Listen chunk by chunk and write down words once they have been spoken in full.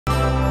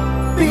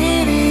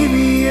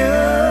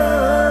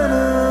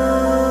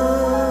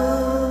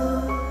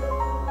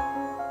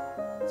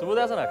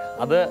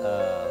ගානක් අද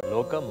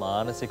ලෝක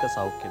මානසික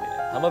සෞඛ්‍ය දිනය.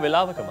 හැම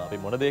වෙලාවකම අපි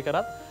මොන දේ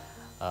කරත්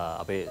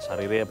අපේ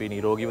ශරීරය අපි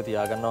නිරෝගීව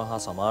තියාගන්නවා හා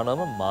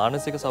සමානවම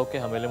මානසික සෞඛ්‍ය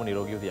හැම වෙලෙම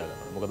නිරෝගීව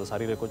තියාගන්නවා. මොකද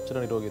ශරීරය කොච්චර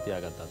නිරෝගීව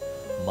තියාගත්තත්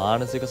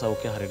මානසික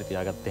සෞඛ්‍ය හරියට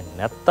තියාගත්තේ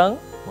නැත්නම්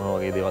මොන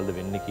වගේ දේවල්ද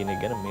වෙන්නේ කියන එක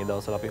ගැන මේ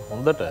දවස්වල අපි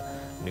හොඳට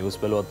නිවුස්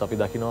බලුවත් අපි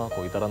දකිනවා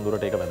කොයිතරම්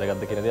දුරට ඒක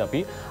වැදගත්ද කියන දේ අපි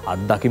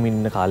අත්දකිමින්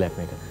ඉන්න කාලයක්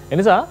මේක. ඒ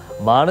නිසා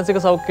මානසික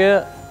සෞඛ්‍ය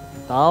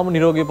තාම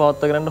නිරෝගීව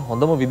පවත්වාගෙන යන්න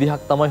හොඳම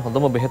විදිහක් තමයි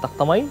හොඳම බෙහෙතක්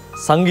තමයි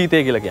සංගීතය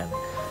කියලා කියන්නේ.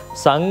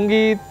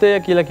 සංගීතය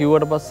කියලා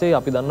කිව්වට පස්සේ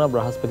අපි දන්නවා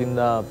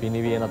බ්‍රහස්පතින්දා පිනි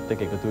වියනත්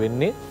එක්ක එකතු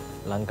වෙන්නේ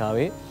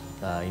ලංකාවේ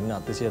ඉන්න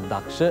අතිශය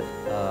දක්ෂ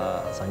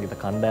සංගීත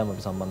කණ්ඩායම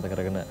අපි සම්බන්ධ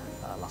කරගෙන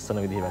ලස්සන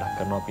විදිහේ වැඩක්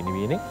කරනවා පිනි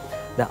වියනේ.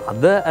 දැන්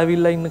අද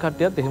ඇවිල්ලා ඉන්න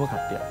කට්ටියත් එහෙම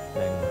කට්ටියක්.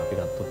 දැන් අපි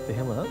ගත්තොත්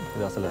එහෙම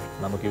ඉතින්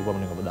නම කිව්වම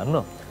ඔබ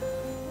දන්නවා.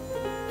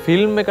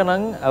 ෆිල්ම් එක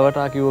නම්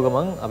ඇවටා කිව්ව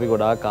ගමන් අපි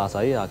ගොඩාක්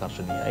ආසයි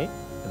ආකර්ෂණීයයි.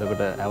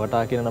 එතකොට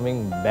ඇවටා කියන නමින්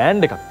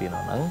බෑන්ඩ් එකක්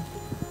තියෙනවා නම්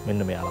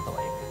මෙන්න මෙයාලා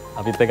තමයි.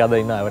 අපිත් එක්ක අද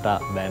ඉන්න ඇවටා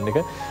බෑන්ඩ් එක.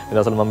 ඒ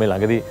දවස්වල මම මේ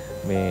ළඟදී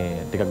මේ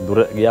ටිකක් දුර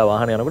ගියා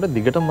වාහනේ යනකොට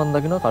දිගටම මම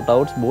දකිනවා කට්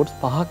අවුට්ස් බෝඩ්ස්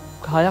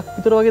 5ක් 6ක්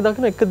විතර වගේ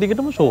දකින්න එක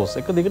දිගටම ෂෝස්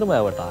එක දිගටම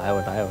ඇවටා එහෙම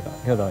තමයි.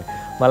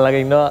 මම ළඟ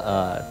ඉන්නවා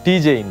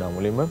ටීජේ ඉන්නවා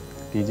මුලින්ම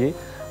ටීජේ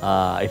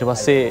ඊට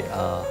පස්සේ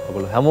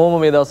ඔයගොල්ලෝ හැමෝම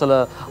මේ දවස්වල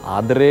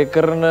ආදරය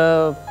කරන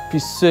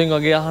පිස්සුවෙන්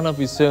වගේ අහන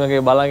පිස්සුවෙන්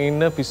වගේ බලන්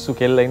ඉන්න පිස්සු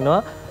කෙල්ල ඉන්නවා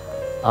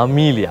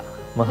අමීලියා.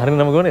 මම හරියට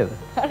නම කිව්ව නේද?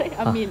 හරි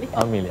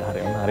අමීලියා. හරි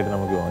හරියට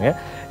නම කිව්වා මම.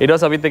 ඊට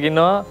පස්සේ අපිත් එක්ක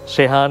ඉන්නවා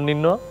ෂෙහාන්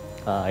ඉන්නවා.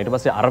 ඊට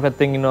පස්සේ අර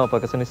පැත්තෙන් ඉන්නවා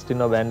පර්කෂනිස්ට්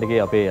ඉන්නවා බෑන්ඩ්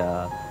එකේ අපේ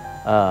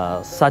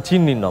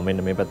සචින් ඉන්නවා මෙන්න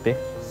මේ පැත්තේ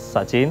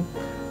සචින්.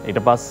 ඊට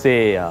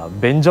පස්සේ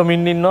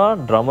බෙන්ජමින් ඉන්නවා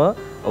ඩ්‍රමර්.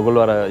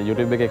 ඔයගොල්ලෝ අර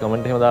YouTube එකේ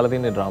කමෙන්ට් එහෙම දාලා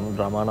තින්නේ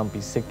ඩ්‍රමා නම්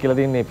පිස්සෙක් කියලා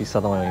තින්නේ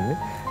පිස්සා තමයි ඉන්නේ.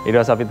 ඊට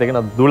පස්සේ අපිත් එක්ක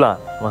ඉන්නවා දුලාන්.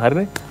 මම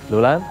හරිනේ?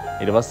 දුලාන්.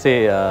 ඊට පස්සේ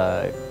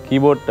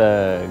කීබෝඩ්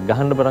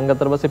ගහන්න පටන්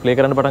ගත්තට පස්සේ ප්ලේ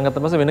කරන්න පටන්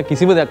ගත්තට පස්සේ වෙන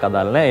කිසිම දෙයක්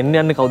අදාළ නැහැ.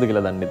 එන්නේ යන්නේ කවුද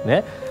කියලා දන්නෙත්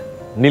නැහැ.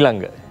 නිලංග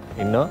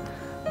ඉන්නවා.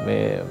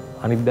 මේ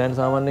අනිත් බෑන්ඩ්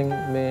සාමාන්‍යයෙන්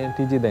මේ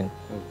TG දැන්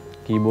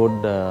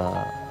කීබෝඩ්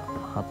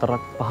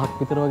 4ක් 5ක්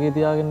විතර වගේ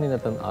තියාගෙන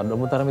නැත්නම්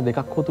අඩුම තරමේ 2ක්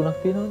හෝ 3ක්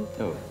තියෙනවනේ.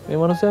 ඔව්. මේ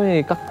මනුස්සයා මේ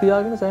එකක්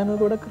තියාගෙන සෑහෙන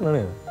ගොඩක් කරනවා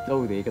නේද?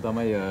 ඔව් ඒක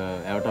තමයි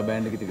ඇවටා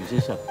බෑන්ඩ් එකේ තියෙන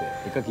විශේෂත්වය.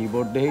 එක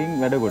කීබෝඩ් එකකින්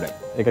වැඩ ගොඩයි.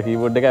 එක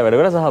කීබෝඩ් එකයි වැඩ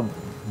ගොඩ සහ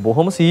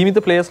බොහොම සීමිත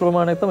ප්ලේයර්ස්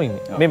ප්‍රමාණයක් තමයි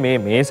ඉන්නේ.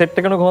 මේ සෙට්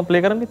එකන කොහොමද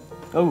ප්ලේ කරන්නේ?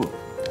 ඔව්.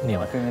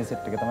 නියමයි. මේ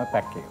සෙට් එක තමයි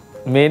පැක් එක.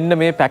 මෙන්න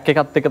මේ පැක්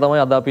එකත් එක්ක තමයි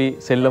අද අපි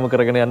සෙල්ලම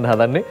කරගෙන යන්න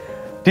හදන්නේ.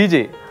 TJ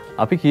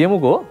අපි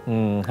කියමුකෝ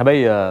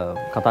හැබැයි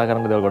කතා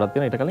කරන්න දේවල් ගොඩක්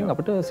තියෙනවා. ඊට කලින්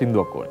අපිට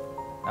සින්දුවක් ඕනේ.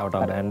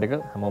 ඇවටා බෑන්ඩ් එක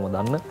හැමෝම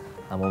දන්න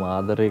හැමෝම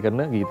ආදරය කරන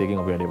ගීතයකින්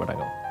අපි වැඩේ පටන්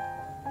ගමු.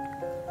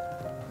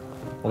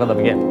 මොකද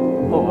අපි කියන්නේ?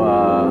 ඔව්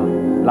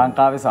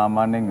ලංකාවේ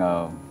සාමාන්‍යයෙන්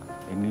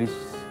ඉංග්‍රීසි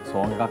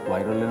සෝන් එකක්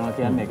වයිරල් වෙනවා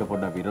කියන්නේ ඒක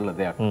පොඩ්ඩක් විරල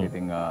දෙයක්.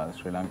 ඉතින්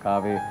ශ්‍රී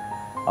ලංකාවේ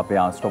අපේ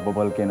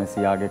අන්ස්ටොපබල් කියන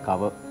සියාගේ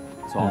කවර්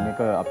සෝන් එක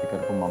අපි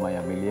කරපු මමයි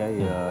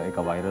අමිලියයි ඒක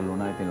වයිරල්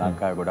වුණා. ඉතින්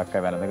ලංකාවේ ගොඩක්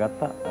අය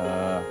වැළඳගත්තා.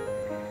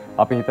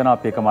 අපි හිතනවා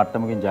අපි එක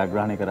මට්ටමකින්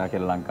ජයග්‍රහණය කරා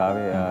කියලා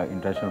ලංකාවේ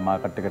ඉන්ටර්නැෂනල්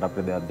මාකට් එකට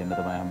අපිට දෙයක් දෙන්න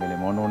තමයි හැම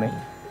වෙලේම ඕන උනේ.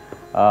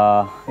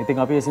 ඉතින්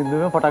අපි ඒ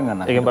සින්දුවෙම පටන්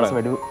ගන්නවා. ඊට පස්සේ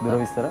වැඩි දුර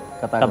විස්තර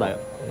කතා කරමු.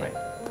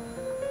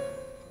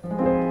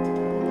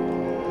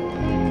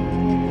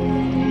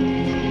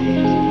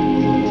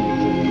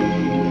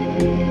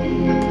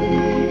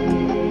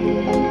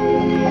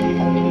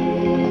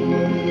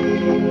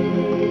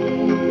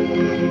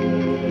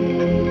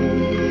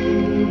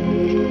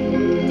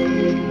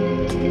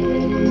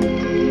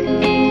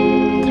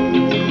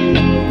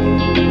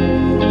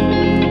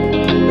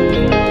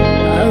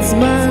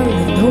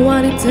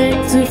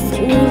 To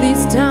fool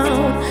this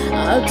town,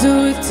 I'll do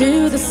it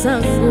till the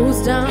sun goes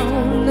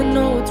down and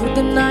know through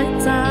the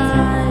night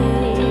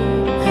time.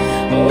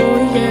 Oh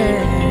yeah.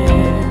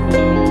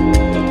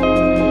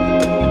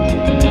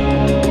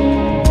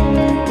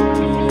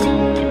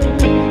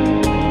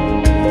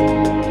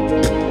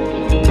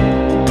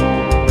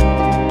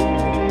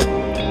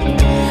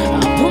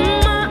 I'll put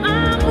my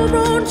arm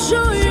around,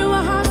 show you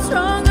how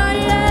strong I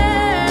am.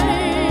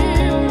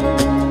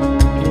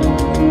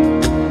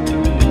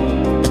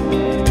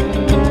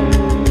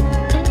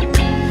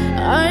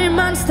 I'm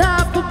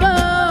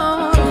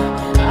unstoppable.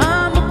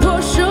 I'm a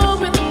pusher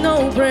with no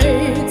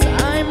brakes.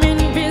 I'm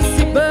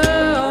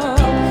invisible.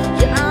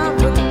 Yeah, I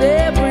win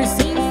every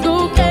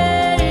single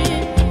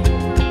game.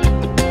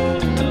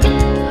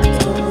 I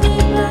don't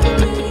need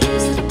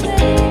batteries to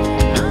play.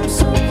 I'm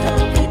so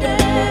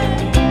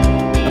confident.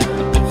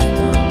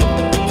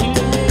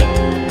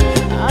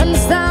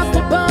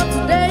 Unstoppable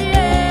today.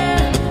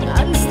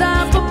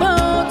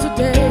 Unstoppable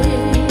today.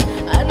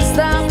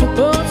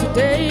 Unstoppable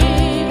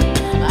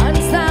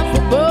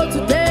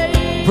today.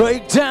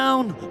 Break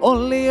down,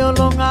 only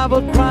alone I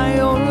will cry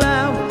out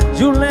loud.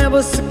 You'll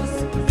never see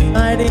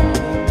hiding.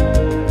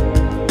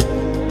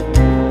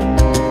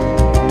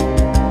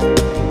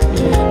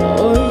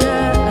 Oh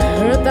yeah, I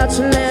heard that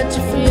you let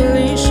your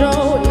feelings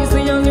show. It's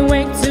the only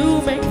way to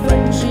make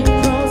friendship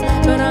grows.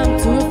 But I'm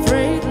too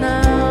afraid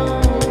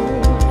now.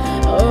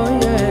 Oh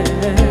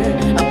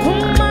yeah, I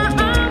put my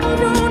arm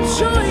around,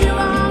 show you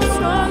how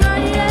strong I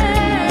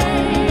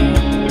am.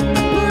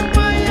 Put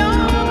my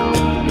arm.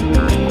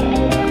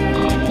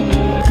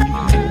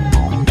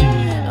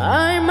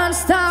 I'm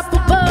unstoppable.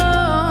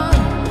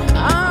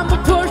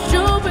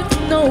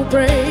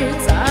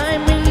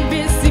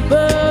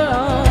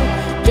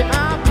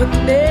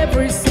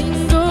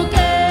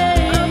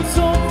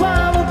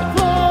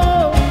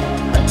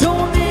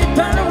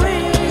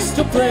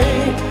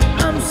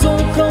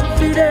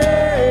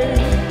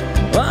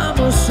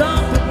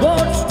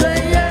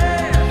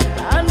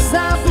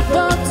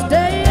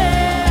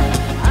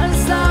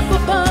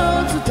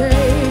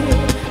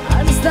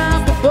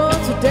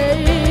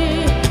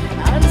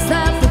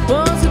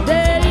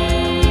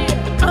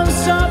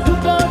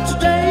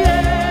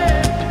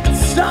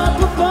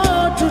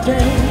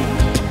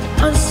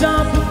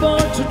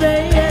 unstoppable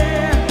today,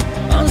 yeah.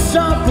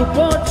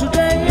 Unstoppable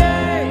today,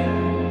 yeah.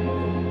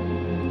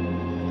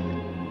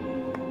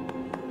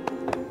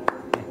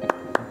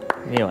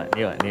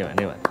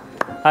 නියමයි.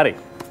 හරි.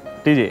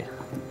 TJ.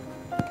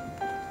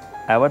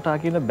 ඇවටා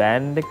කියන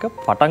band එක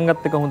පටන්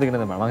ගත්තේ කොහොමද කියන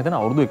දේ මම හිතන්නේ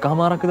අවුරුදු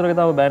 1කමාරක් විතර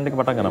තව බෑන්ඩ් එක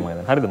පටන් ගන්නවා මම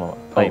හිතන්නේ. හරිද මම?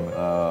 ටයිම් එක.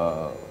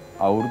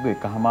 අවුරුදු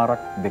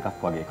 1කමාරක් දෙකක්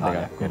වගේ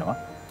කාලයක් වෙනවා.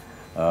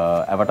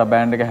 ඇවට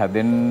බෑන්ඩ් එක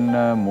හැදෙන්න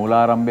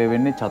මූලාරම්භය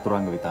වෙන්නේ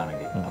චතුරංග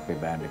විතානගේ. අපේ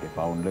බෑන්ඩ් එකේ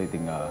ෆවුන්ඩර්.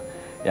 ඉතින්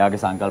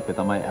එයාගේ සංකල්පය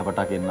තමයි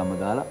ඇවටා කියන නම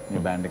දාලා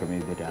මේ බෑන්ඩ් එක මේ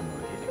විදිහට යන්න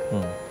ඕනේ කියන එක.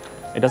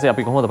 ඊට පස්සේ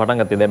අපි කොහොමද පටන්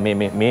ගත්තේ? දැන්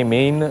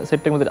මේ ඉන්න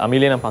සෙට් එකම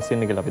අමිලිය නම් පස්සේ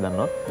ඉන්නේ කියලා අපි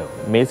දන්නවා.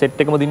 මේ සෙට්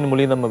එකම දින්න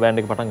මුලින්ම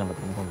බෑන්ඩ් එක පටන් ගන්නත්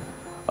කොහොමද?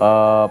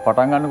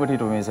 පටන් ගන්නකොට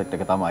හිටු මේ සෙට්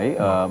එක තමයි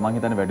මම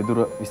හිතන්නේ වැඩිදුර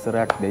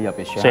විස්තරයක් දෙයි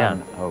අපේ ෂයාන්.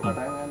 ඔව්.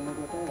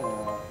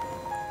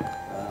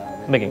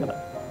 මේකෙන් කතා.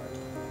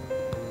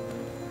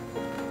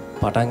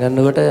 පටන්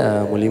ගන්නකොට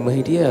මුලින්ම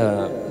හිටිය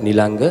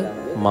නිලංග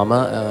මම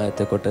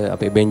එතකොට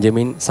අපේ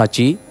බෙන්ජමින්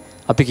සචි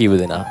අපි කීව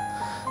දෙනා.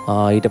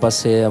 ඊට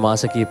පස්සේ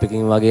මාස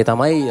කීපකින් වගේ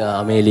තමයි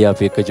අමේලියා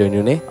අපි එක්ක ජොයින්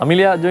වුනේ.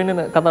 අමේලියා ජොයින් වෙන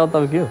කතාවත්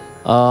අපි කියමු.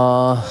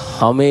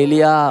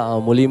 අමේලියා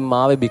මුලින්ම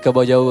ආවේ බික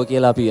බජව්ව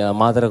කියලා අපි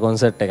මාතර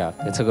කොන්සර්ට් එකක්.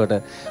 එතකොට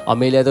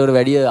අමේලියා එතකොට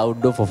වැඩි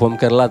අවුට්ඩෝර් පර්ෆෝම්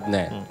කරලත්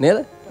නැහැ නේද?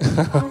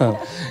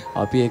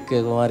 අපි එක්ක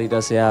කුමාරී ඊට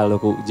පස්සේ ආ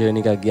ලොකු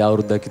ජර්නි එකක් ගියා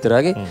අවුරුද්දක් විතර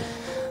වගේ.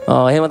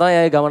 එහෙම තමයි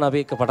ආයේ ගමන අපි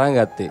එක්ක පටන්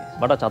ගත්තේ.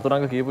 මට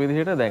චතුරංග කියපු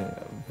විදිහට දැන්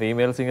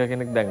ෆීමේල් සිංගර්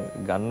කෙනෙක් දැන්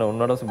ගන්න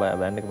උන්නට පස්සේ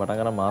බෑන්ඩ් එක පටන්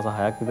ගන්න මාස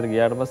 6ක් විතර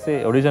ගියාට පස්සේ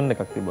ඔඩිෂන්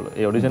එකක් තිබ්බලු.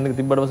 ඒ ඔඩිෂන් එක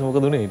තිබ්බට පස්සේ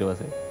මොකද උනේ ඊට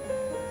පස්සේ?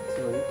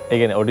 ඒ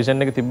කියන්නේ ඔඩිෂන්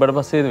එක තිබ්බට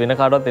පස්සේ වෙන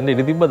කාටවත් එන්න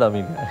ඉඩ තිබ්බද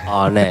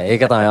අමීලියා? නෑ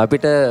ඒක තමයි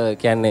අපිට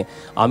කියන්නේ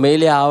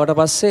අමේලියා ආවට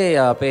පස්සේ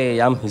අපේ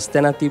යම්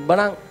හිස්තැනක්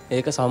තිබ්බනම්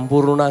ඒක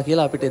සම්පූර්ණ වුණා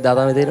කියලා අපිට එදා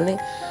තමයි තේරුනේ.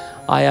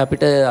 ආය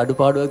අපිට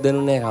අඩුපාඩුවක්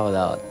දැනුන්නේ නැහැ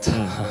කවදාවත්.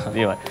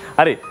 එහෙමයි.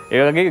 හරි.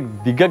 ඒ වගේ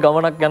දිග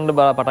ගමනක් යන්න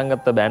පටන්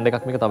ගත්ත බෑන්ඩ්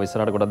එකක් මේක තව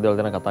ඉස්සරහට ගොඩක් දේවල්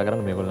ගැන කතා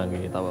කරන්න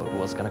මේගොල්ලන්ගේ තව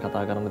රුවස් ගැන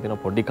කතා කරන්න තියෙන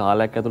පොඩි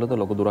කාලයක් ඇතුළත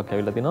ලොකු දුරක්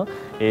ඇවිල්ලා තිනවා.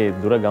 ඒ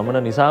දුර ගමන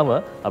නිසාම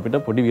අපිට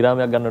පොඩි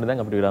විරාමයක් ගන්න ඕනේ. දැන්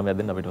අපිට විරාමයක්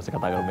දෙන්න අපිට ඊට පස්සේ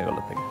කතා කරමු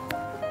මේගොල්ලොත් එක්ක.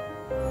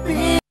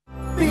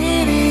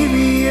 Pini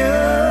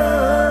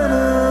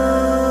Viyana.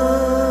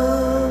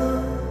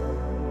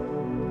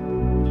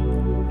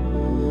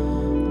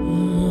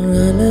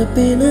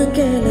 Ralapina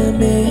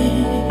kelame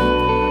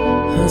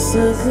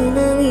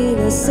hasagna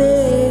vinase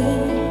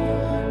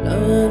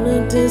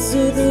lanate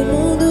sudu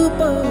mudu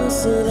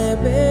pasale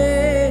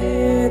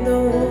bedo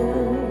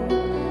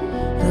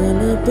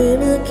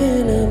ralapina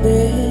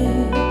kelame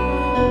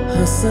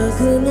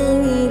hasagna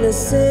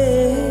vinase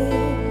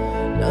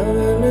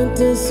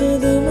lanate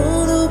sudu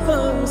mudu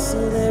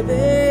pasale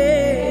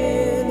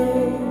bedo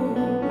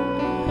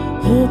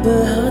hoba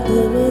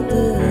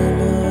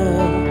hadamatana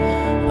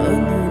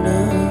anuna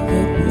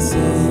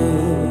gatse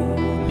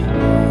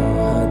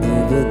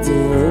hadavate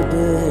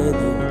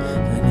obedi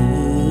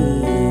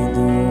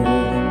anidu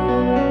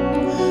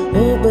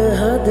hoba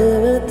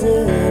hadavate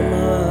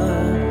ma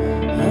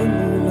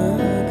anuna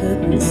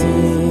gatse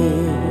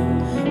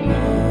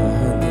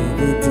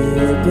hadavate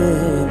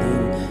obedi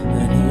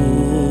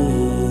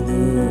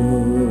anidu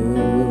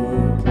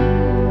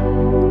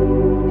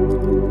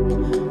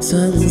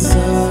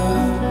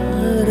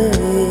sansare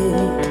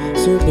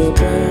subha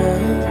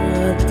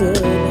pratna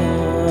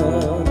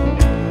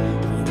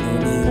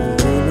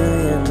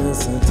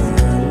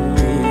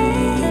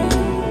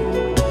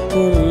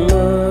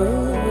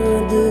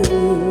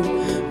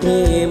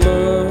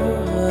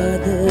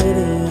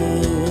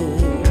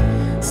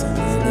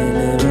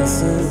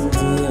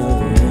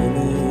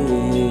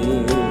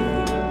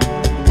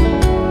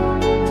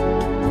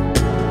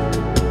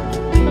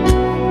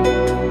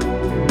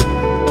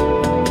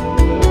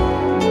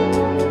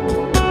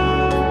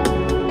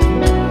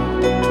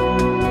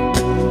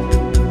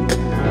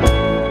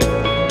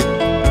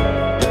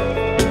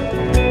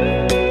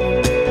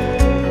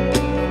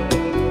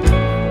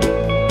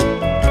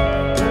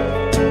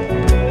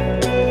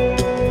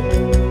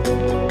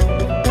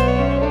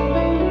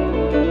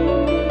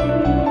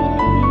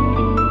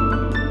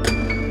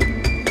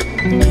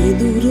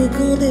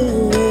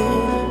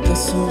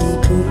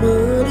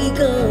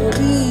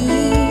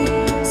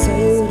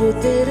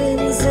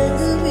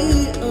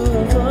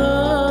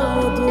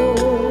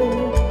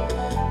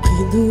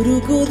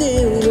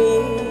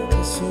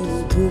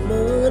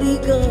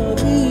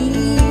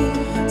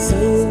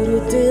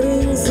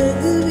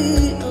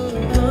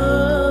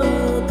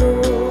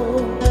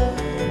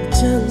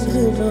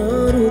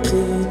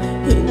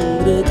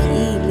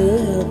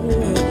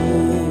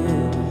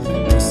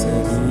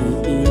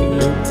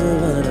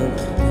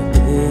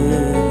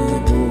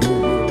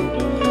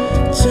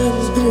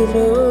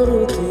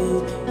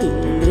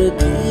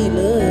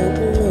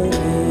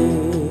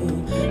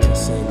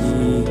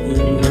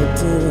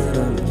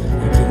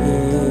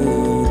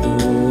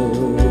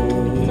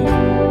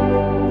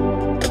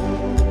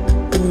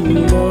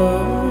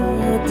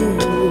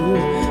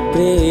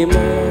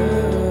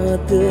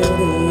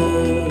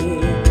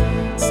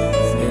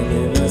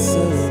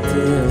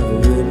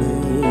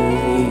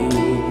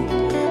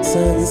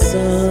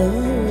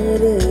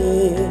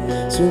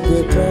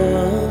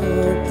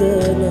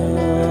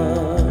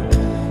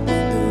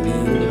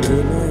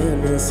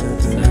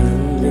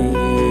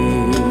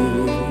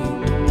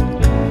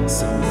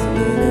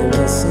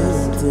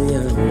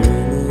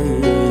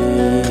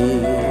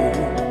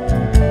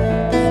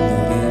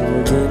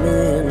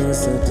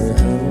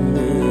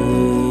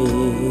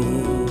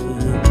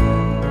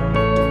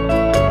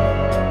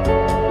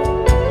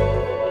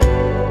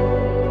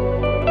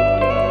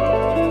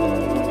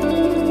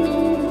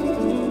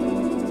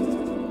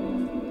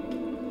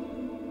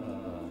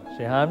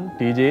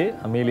TJ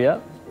අමීලියා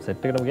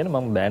set එකටම කියන්නේ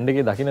මම band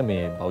එකේ දකින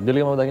මේ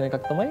පෞද්ගලිකව මම දකින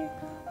එකක් තමයි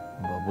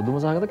බුදුම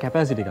සහගත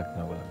කැපැසිටි එකක්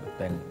නේ ඔයගොල්ලන්ට.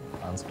 දැන්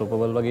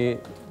අන්ස්ටොපබල් වගේ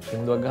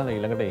සින්දුවක් ගහලා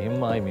ඊළඟට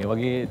එහෙම ආයි මේ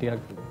වගේ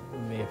ටිකක්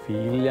මේ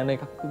ෆීල් යන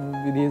එකක්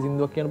විදිහේ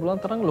සින්දුවක් කියන්න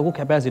පුළුවන් තරම් ලොකු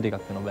කැපැසිටි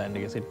එකක් වෙනවා බෑන්ඩ්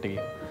එකේ සෙට්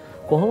එකේ.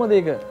 කොහොමද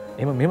ඒක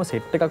එහෙම මෙහෙම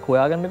සෙට් එකක්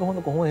හොයාගන්නේ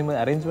කොහොමද එහෙම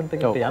අරේන්ජ්මන්ට්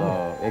එකකට යන්නේ?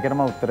 ඒකට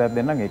මම උත්තරයක්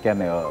දෙන්නම්. ඒ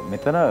කියන්නේ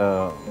මෙතන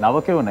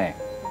නවකයෝ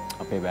නැහැ.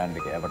 අපේ බෑන්ඩ්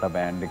එකේ අපට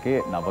බෑන්ඩ් එකේ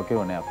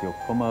නවකයෝ නැහැ. අපි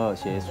ඔක්කොම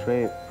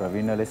ශේෂ්ත්‍රයේ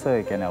ප්‍රවීණ ලෙස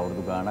ඒ කියන්නේ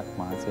අවුරුදු ගාණක්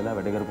මහන්සි වෙලා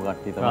වැඩ කරපු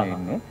කට්ටිය තමයි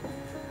ඉන්නේ.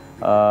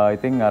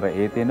 ඉතින් අර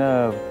ඒ තියෙන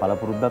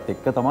පළපුරුද්දත්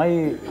එක්ක තමයි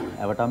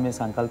අපට මේ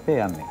සංකල්පය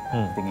යන්නේ.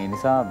 ඉතින් ඒ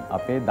නිසා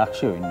අපේ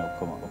දක්ෂයෝ ඉන්නේ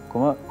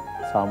ඔක්කොම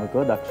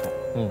සාමූහිකව දක්ෂයි.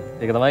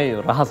 ඒක තමයි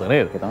රහස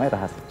නේද? ඒක තමයි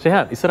රහස.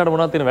 ෂෙහාන් ඉස්සරහට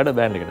මොනවද තියෙන වැඩ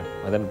බෑන්ඩ් එකට?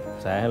 මම දැන්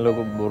සෑහෙන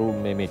ලොකු බොරු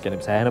මේ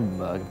කියන්නේ සෑහෙන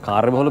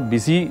කාර්යබහුල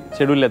බිසි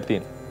ෂෙඩියුල් එකක්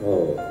තියෙනවා.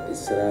 ඔව්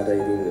ඉස්සරහට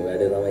ඉතින්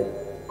වැඩ තමයි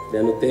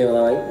දැනුත් එහෙම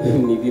තමයි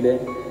නිදි නෑ.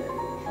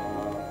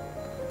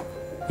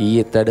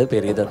 ඊයේත් වැඩ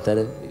පෙරේදත්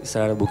වැඩ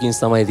ඉස්සරහට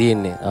බුකින්ස් තමයි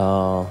තියෙන්නේ.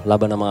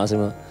 ලබන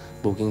මාසෙම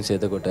බුකින්ස්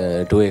එතකොට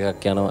ටුවර්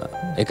එකක් යනවා.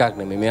 එකක්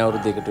නෙමෙයි මේ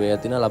අවුරුද්දේ එක ටුවර්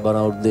එකක් තියෙනවා. ලබන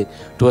අවුරුද්දේ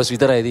ටුවර්ස්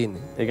විතරයි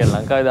තියෙන්නේ. ඒ කියන්නේ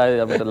ලංකාවේ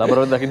අපිට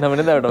ලබරව දකින්න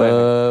වෙන්නේ නැද්ද?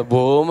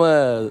 බොහොම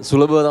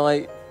සුලභව තමයි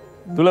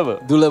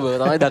දුලබ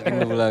තමයි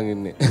දකින්න පුළුවන්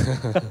ඉන්නේ.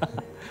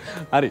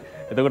 හරි.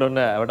 එතකොට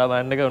ඔන්න අවටා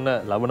බෑන්ඩ් එක ඔන්න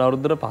ලබන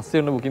අවුරුද්දට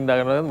පස්සේ ඔන්න බුකින්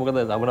දාගන්නවා.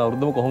 මොකද ලබන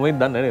අවුරුද්දම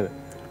කොහොමද දන්නේ නේද?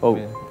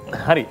 ඔව්.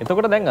 හරි.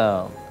 එතකොට දැන්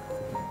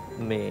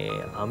මේ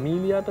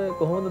අමීලියාට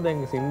කොහොමද දැන්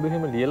සින්දු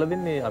එහෙම ලියලා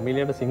දෙන්නේ?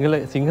 අමීලියාට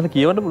සිංහල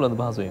කියවන්න පුළුවන්ද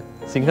පහසුවෙන්?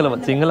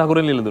 සිංහල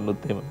අකුරෙන් ලියලා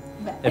දුන්නොත් එහෙම.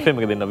 FM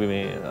එක දෙන්න අපි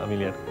මේ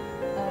අමීලියාට.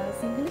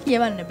 සිංහල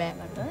කියවන්න බෑ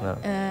මට.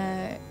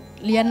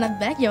 ලියන්නත්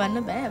බෑ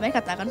කියවන්න බෑ. හැබැයි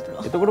කතා කරන්න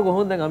පුළුවන්. එතකොට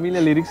කොහොමද දැන්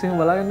අමීලියා ලිරික්ස්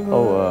එහෙම බලාගන්නේ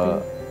කොහොමද?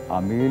 ඔව්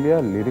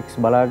අමීලියා ලිරික්ස්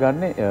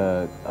බලාගන්නේ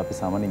අපි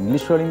සාමාන්‍ය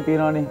ඉංග්‍රීසි වලින්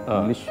තියනවානේ.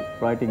 ඉංග්‍රීසි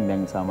රයිටින්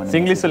දැන් සාමාන්‍ය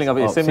සිංග්ලිෂ් වලින්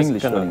අපි SMS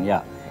ඉංග්‍රීසි වලින්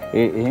යා.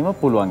 එහෙම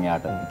පුළුවන්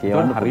යාට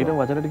කියවන්න හරියට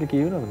වචන ටික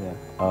කියවෙනවද මෙයා?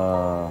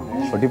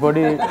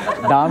 පොඩි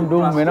ඩාම්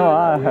ඩූම්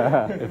වෙනවා.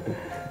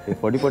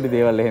 පොඩි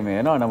දේවල් එහෙම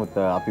එනවා. නමුත්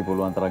අපි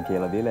පුළුවන් තරම්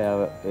කියලා දීලා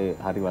එයාව ඒ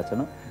හරි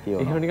වචන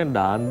කියවනවා. එහෙම නිකන්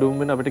ඩාන් ඩූම්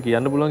වෙන අපිට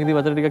කියන්න පුළුවන් ඉතින්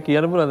වචන ටිකක්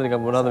කියන්න පුළුවන්ද නිකන්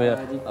මොනවද මේ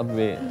අපි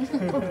මේ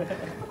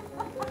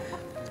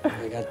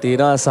ඒකක්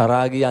තියෙනවා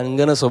සරාගී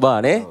අංගන සොබා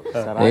නේ.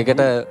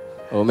 ඒකට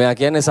මෙයා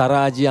කියන්නේ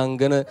සරාජී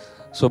අංගන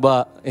සොබා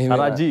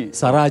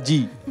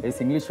සරාජී ඒ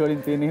ඉංග්‍රීසි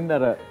වලින් තියෙන හින්දා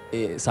අර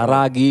ඒ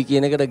සරාගී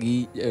කියන එකට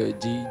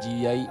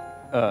GI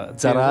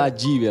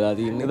සරාජී වෙලා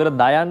තියෙන්නේ. ඒතර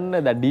දයන්න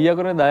දැන් D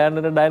අකුරේ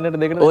දයන්නට ඩයන්නට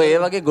දෙකට ඔය ඒ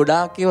වගේ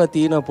ගොඩාක් ඒවා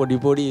තියෙනවා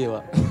පොඩි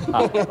ඒවා.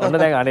 ඔන්න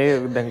දැන් අනේ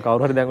දැන්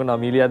කවුරු හරි දැන් ඔන්න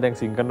අමීලියා දැන්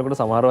සිං කරනකොට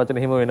සමහර වචන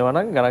එහෙම වෙනවා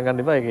නම් ගණන්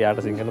ගන්න එපා. ඒක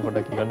යාට සිංහල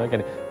පොඩ්ඩක් කියනවා.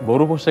 කියන්නේ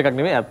බොරු පොෂ් එකක්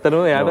නෙමෙයි.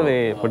 ඇත්තටම එයාට මේ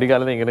පොඩි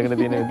කාලේ ඉගෙනගෙන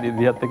තියෙන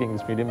විදිහත් එක්ක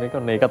ඉංග්‍රීසි මීඩියම් එක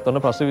ඔන්න ඒකත්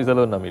ඔන්න ප්‍රශ්න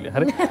විසඳවන්න අමීලියා.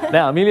 හරි.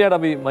 දැන් අමීලියාට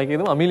අපි මම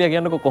කියනවා අමීලියා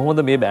කියන්නේ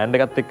කොහොමද මේ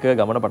බෑන්ඩ් එකත් එක්ක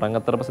ගමන පටන්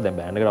ගත්තට පස්සේ දැන්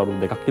බෑන්ඩ් එකට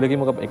අවුරුදු දෙකක් කියලා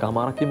කියමුකෝ.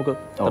 එකමාරක් කියමුකෝ.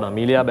 එතන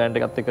අමීලියා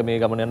බෑන්ඩ් එකත් එක්ක මේ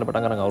ගමන යන්න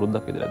පටන් ගන්න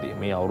අවුරුද්දක් විතරලා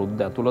තියෙන්නේ. මේ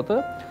අවුරුද්ද ඇතුළත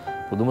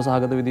පුදුම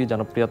සහගත විදිහේ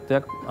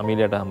ජනප්‍රියත්වයක්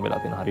අමීලියාට හම් වෙලා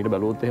තියෙනවා. හරියට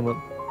බැලුවොත් එහෙම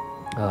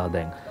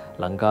දැන්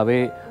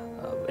ලංකාවේ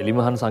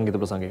එලිමහන් සංගීත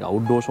ප්‍රසංගික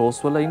අවුට්ඩෝර් ෂෝස්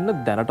වල ඉන්න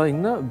දැනට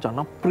ඉන්න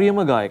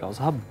ජනප්‍රියම ගායකව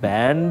සහ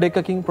බෑන්ඩ්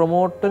එකකින්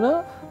ප්‍රොමෝට් වෙන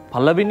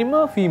පළවෙනිම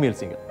ෆීමේල්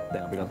සිංගර්.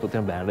 දැන් අපි ගත්තොත්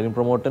එහෙනම් බෑන්ඩ් එකකින්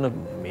ප්‍රොමෝට් වෙන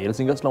මේල්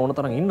සිංගර්ස්ලා ඕන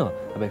තරම් ඉන්නවා.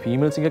 හැබැයි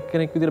ෆීමේල් සිංගර්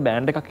කෙනෙක් විදිහට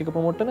බෑන්ඩ් එකක් එක්ක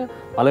ප්‍රොමෝට් වෙන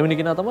පළවෙනි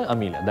කෙනා තමයි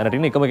අමීලියා. දැනට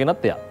ඉන්න එකම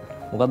කෙනත් එයා.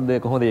 මොකද්ද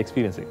කොහොමද ඒ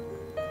එක්ස්පීරියන්ස් එක?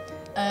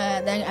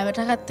 දැන්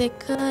අවටකත්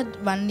එක්ක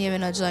වන්නිය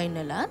වෙන ජොයින්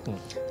වෙලා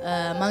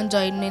මං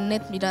ජොයින්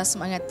වෙන්නෙත් ඊටස්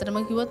මං ඇත්තටම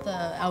කිව්වොත්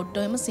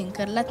අවුට්ඩෝර් එම සිං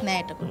කරලත්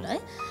නෑ එතකොට.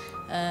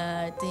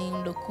 ඉතින්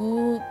ලොකු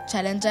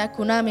චැලෙන්ජ් එකක්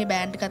වුණා මේ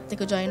බෑන්ඩ් එකත්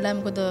එක්ක ජොයින්ලා.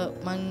 මොකද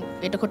මං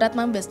එතකොටත්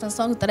මම වෙස්ටර්න්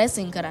සොංග් විතරයි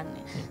සිං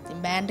කරන්නේ.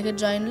 ඉතින් බෑන්ඩ්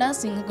එකට ජොයින්ලා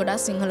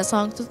ගොඩාක් සිංහල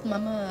සොංග්ස්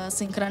මම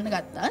සිං කරන්න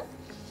ගත්තා.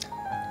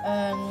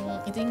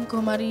 ඉතින්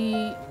කොහොම හරි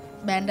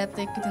බෑන්ඩ් එකත්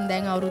එක්ක ඉතින්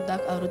දැන්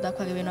අවුරුද්දක්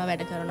වගේ වෙනවා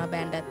වැඩ කරනවා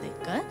බෑන්ඩ් එකත්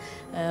එක්ක.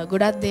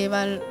 ගොඩක්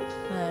දේවල්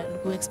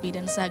ලොකු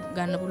එක්ස්පීරියන්ස් එකක්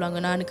ගන්න පුළුවන්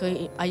වෙනවා. අනික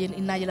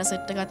ඉන්න අයලා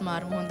සෙට් එකත්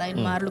මාරුම හොඳයි.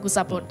 මාරු ලොකු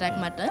සපෝට් එකක්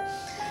මට.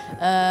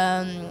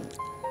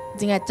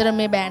 ඉතින් ඇත්තට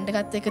මේ බෑන්ඩ්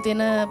එකත් එක්ක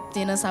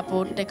තියෙන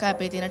සපෝට් එක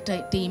අපේ තියෙන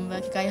ටීම්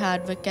වර්ක් එකයි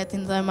හાર્ඩ් වර්ක් එකයි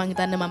තමයි මම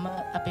හිතන්නේ මම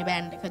අපේ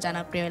බෑන්ඩ් එක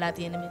ජනප්‍රිය වෙලා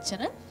තියෙන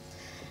මෙච්චර.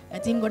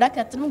 ඉතින් ගොඩක්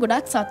ඇත්තටම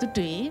ගොඩක්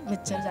සතුටුයි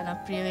මෙච්චර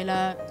ජනප්‍රිය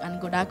වෙලා අන්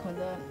ගොඩක් හොඳ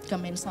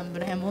කමෙන්ට්ස්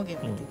හම්බෙන හැමෝගෙම.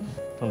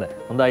 හොඳයි.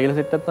 හොඳ අයලා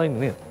සෙට් එකක් තමයි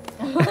නේද?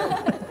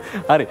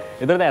 හරි.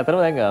 එතකොට දැන් අතරම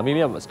දැන්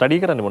අමීලියා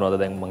ස්ටඩි කරන්නේ මොනවද?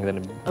 දැන් මම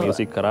හිතන්නේ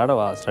මියුසික් කරාට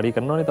ස්ටඩි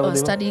කරනවනේ තව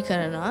දේවල්. ස්ටඩි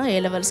කරනවා.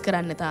 A levels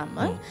කරන්නේ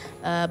තාම.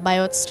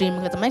 බයෝත්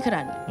ස්ට්‍රීම් එක තමයි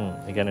කරන්නේ.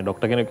 ඒ කියන්නේ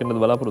ડોක්ටර් කෙනෙක්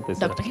වෙන්නද බලාපොරොත්තු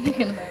වෙන්නේ? ડોක්ටර්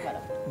කෙනෙක් වෙන්න බලාපොරොත්තු.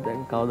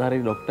 දැන් කවදා හරි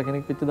ડોක්ටර්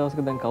කෙනෙක් වෙච්ච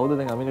දවසක දැන් කවුද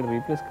දැන් අමීලියට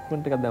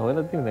රීප්ලේස්මන්ට් එකක් දැන්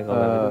හොයලා තියෙන්නේ?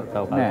 දැන්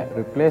කවදා නෑ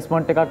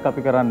රිප්ලේස්මන්ට් එකක්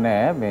අපි කරන්නේ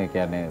නෑ. මේ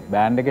කියන්නේ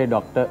බෑන්ඩ් එකේ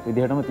ડોක්ටර්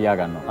විදිහටම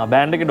තියාගන්නවා.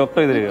 බෑන්ඩ් එකේ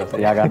ડોක්ටර් විදිහට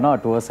තියාගන්නවා.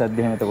 ටුවර්ස්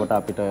යද්දී එහෙම එතකොට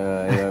අපිට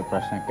ඒ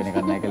ප්‍රශ්නයක් වෙන එකක්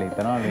නෑ කියලා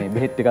හිතනවා. මේ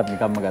බෙහෙත් ටිකක්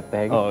නිකම්ම ගත්ත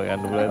හැකි. ඔව්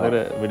යන්න පුළුවන්. ඒතර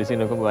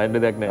මෙඩිසින් ඔක්කොම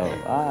බෑන්ඩ් දෙයක්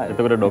නෑ.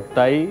 එතකොට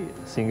ડોක්ටර්යි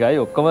සිංගයි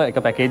ඔක්කොම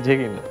එක පැකේජ්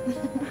එකක ඉන්නවා.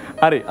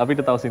 හරි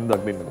අපිට තව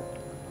සින්දුවක් දෙන්නකෝ.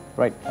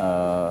 රයිට්.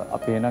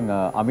 අපි එහෙනම්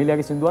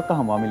අමීලියාගේ සින්දුවක්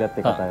අහමු. අමීලියත්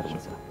එක්ක කතා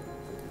කරමු.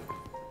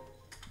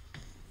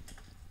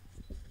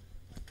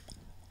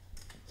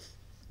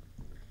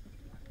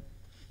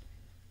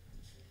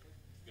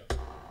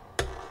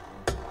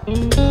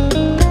 Thank you.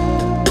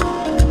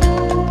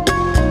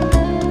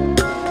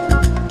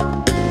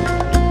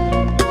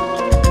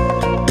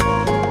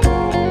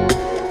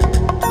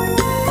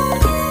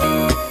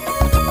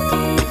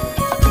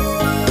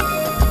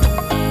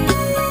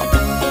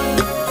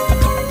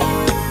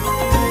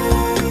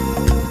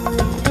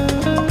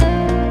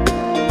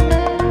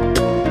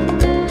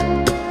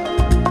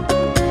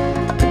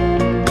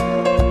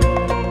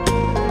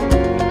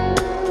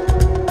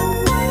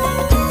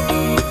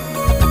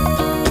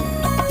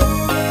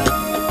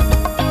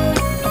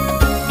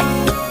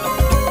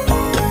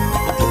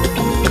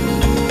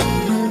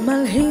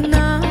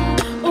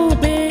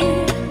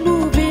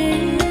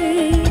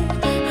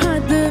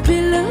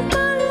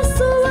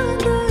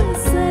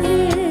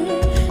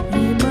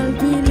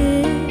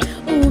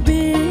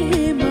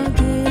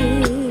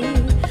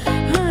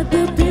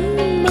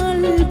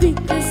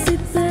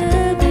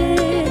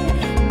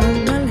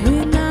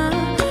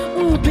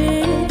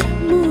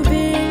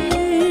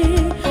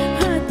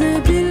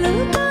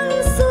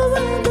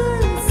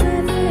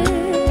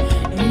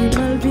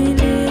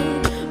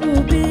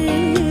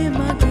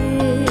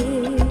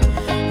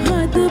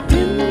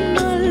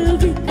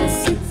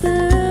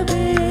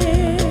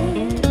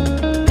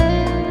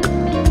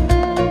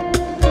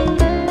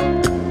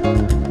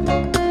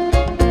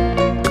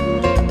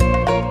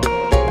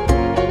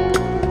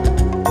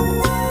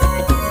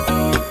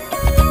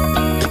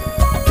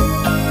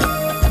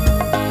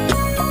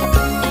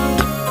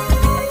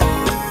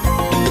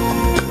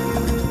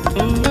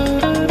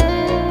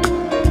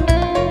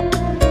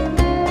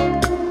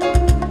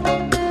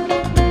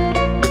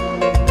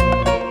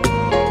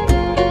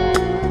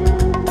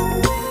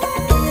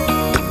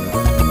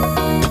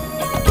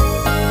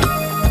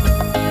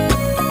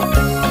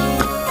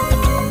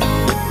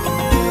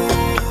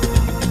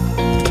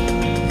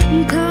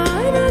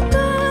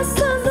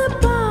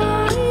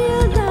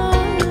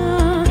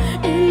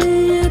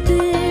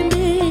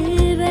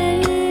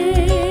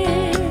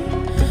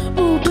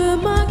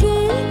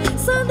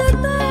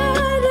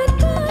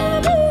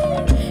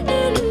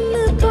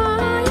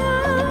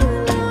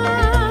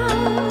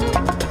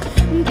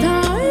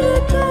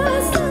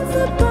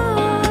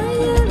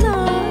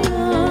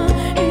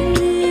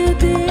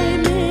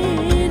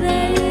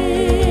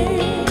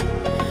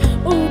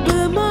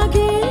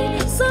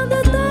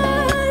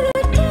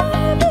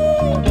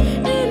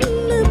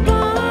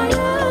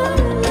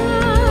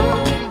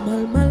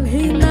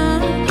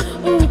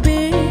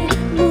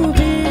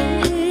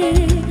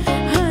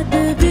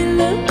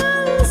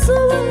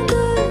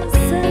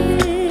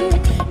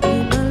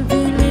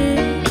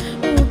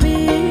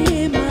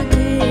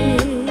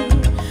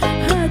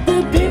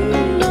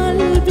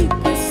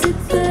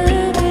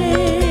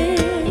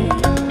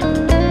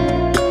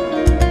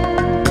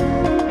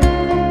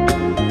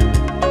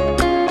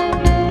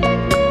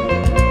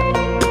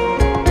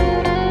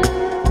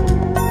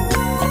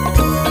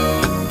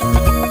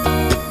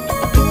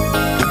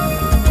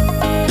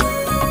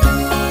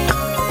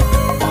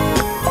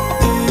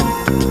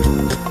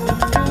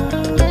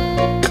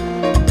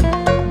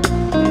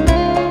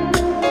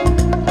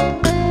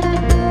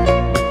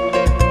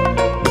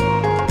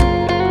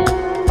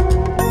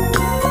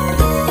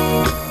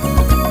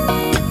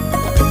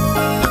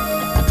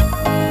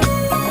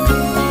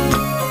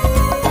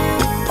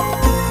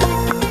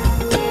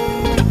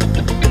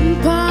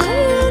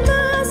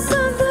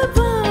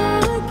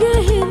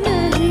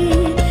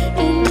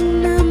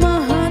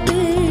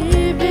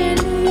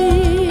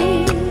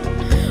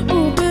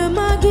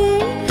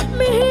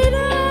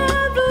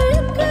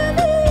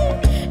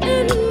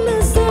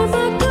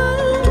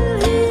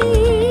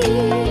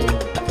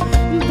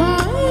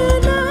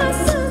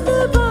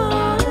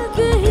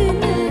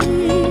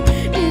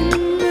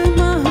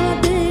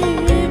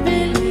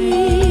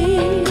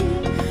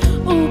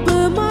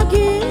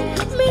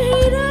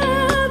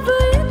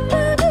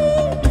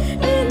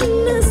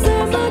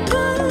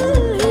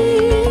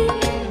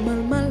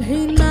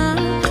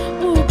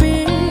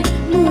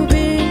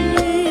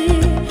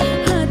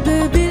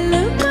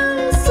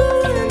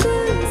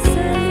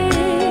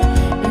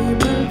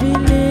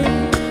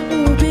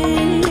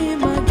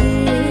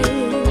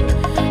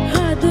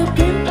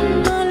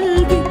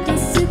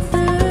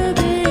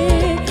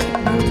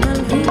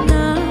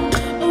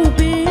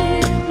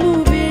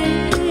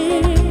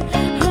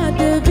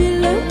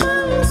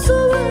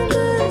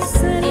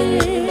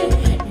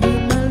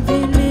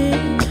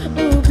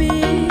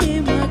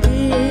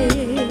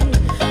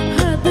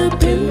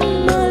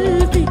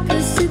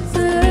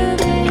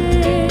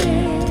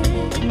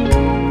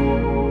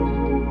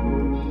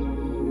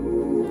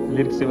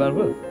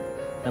 බලන්නකෝ.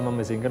 දැන් මම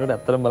මේ සිංහලට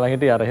ඇත්තටම බලන්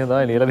හිටියේ අර එහෙම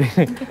තමයි ලියලා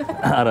තියෙන්නේ.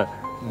 අර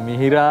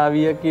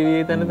මිහිරාවිය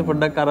කිව්වේ තැනද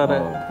පොඩ්ඩක් අර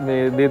මේ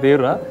දේ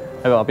තේරුණා.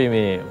 හැබැයි අපි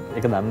මේ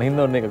ඒක දන්න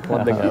හින්දා ඔන්න ඒක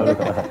කොහොමද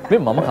මේ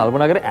මම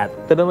කල්පනා කරේ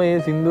ඇත්තටම මේ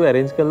සින්දුව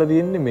arrange කරලා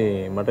තියෙන්නේ මේ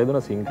මට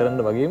හිතුණා සිං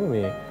කරන්න වගේම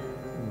මේ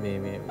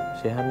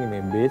ෂෙහන්ගේ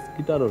මේ බේස්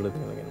ගිටාර වල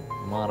තියෙන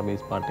මාර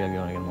බේස් පාර්ට් එකක්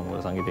ගෙවන එක මම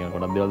සංගීතය ගැන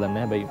ගොඩක් දේවල් දන්නේ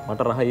නැහැ. හැබැයි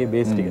මට රහයි මේ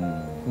බේස් ටික.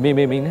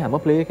 මේ ඉන්නේ හැම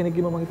ප්ලේයර්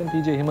කෙනෙක්ගේම මම හිතන්නේ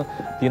TJ එහෙම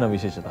තියෙන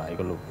විශේෂතා.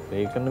 ඒගොල්ලෝ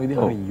ප්ලේ කරන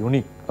විදිහ හරි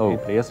යුනික්. ඒ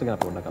ප්ලේයර්ස් ගැන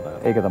පොඩ්ඩක් කතා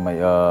කරමු. ඒක තමයි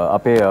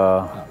අපේ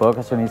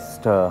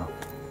පර්කෂනිස්ට්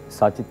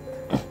සචිත්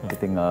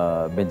ඉතින්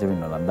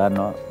බෙන්ජමින් වලන්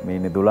දන්නවා මේ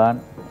ඉන්නේ දුලාන්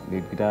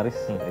ලීඩ්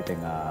ගිටාරිස්ට්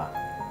ඉතින්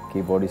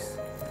කීබෝඩිස්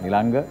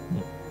නිලංග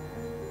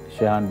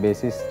ෂයාන්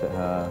බේසිස්ට්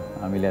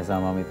අමිලියා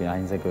සාමාම ඉතින්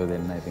අහිංසකව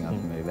දෙන්න ඉතින්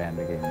අපි මේ බෑන්ඩ්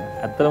එකේ ඉන්නේ.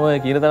 ඇත්තටම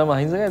කියන තරම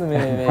අහිංසකයිද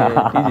මේ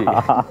TJ?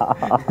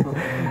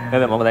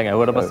 නේද මම දැන්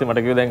ඇහුවට පස්සේ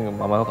මට කිව්වා දැන්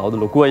මම කවුද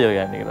ලොකු අය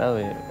කියන්නේ කියලා.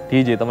 මේ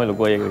TJ තමයි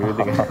ලොකු අය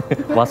කියලා.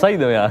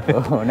 වසයිද මෙයා?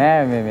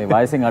 නෑ මේ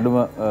වයසෙන් අඩුම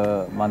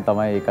මන්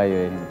තමයි ඒකයි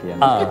එහෙම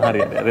කියන්නේ.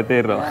 හරි හරි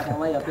තේරෙනවා.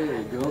 තමයි අපේ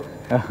ජෝක්.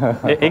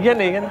 ඒ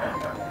කියන්නේ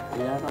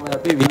එයා තමයි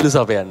අපේ විල්ලු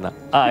සපයන්න.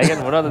 ඒ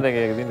කියන්නේ මොනවද දැන්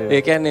ඒක දින්නේ?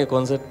 ඒ කියන්නේ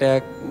කොන්සර්ට්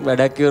එකක්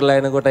වැඩක්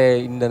ඉවරලා එනකොට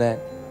ඉන්න නෑ.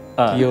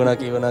 කියවන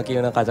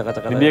කච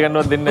නිදිය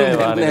ගන්නවත් දෙන්නේ නැහැ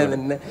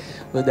වාරේ.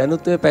 ඔය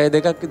දැනුත් ඔය පැය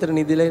දෙකක් විතර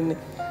නිදිලා ඉන්නේ.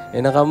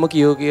 එනකම්ම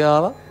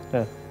කියාවා.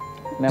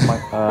 නෑ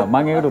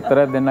මම ඒකට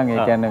උත්තරයක් දෙන්නම්.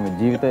 ඒ කියන්නේ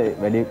ජීවිතේ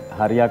වැඩි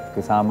හරියක්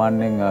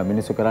සාමාන්‍යයෙන්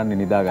මිනිස්සු කරන්නේ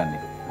නිදාගන්නේ.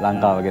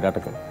 ලංකාව වගේ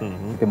රටක.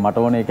 ඉතින් මට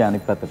ඕනේ ඒකේ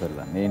අනිත් පැත්ත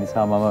කරලා. ඒ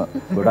නිසා මම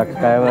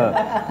ගොඩක් අයව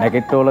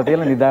නැකෙට්ටෝල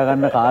තියලා නිදා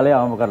ගන්න කාලය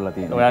අවම කරලා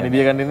තියෙනවා. ඔයා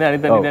නිදිය ගන්න ඉන්නේ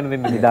අනිත් නිදියන්න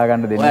දෙන්නේ. නිදා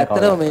ගන්න දෙන්නේ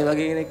කවුද? ඇත්තටම මේ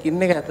වගේ කෙනෙක්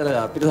ඉන්න එක ඇත්තට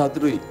අපිට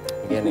සතුටුයි.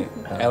 කියන්නේ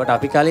ඒවට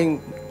අපි කලින්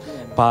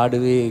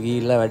පාඩුවේ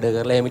ගිහිල්ලා වැඩ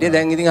කරලා එහෙම ඉතින්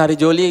දැන් ඉතින් හරි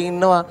ජොලියේ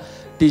ඉන්නවා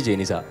TJ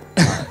නිසා.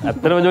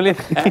 ඇත්තටම ජොලිය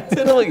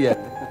ඇත්තටම කියන්නේ.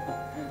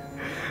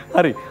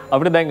 හරි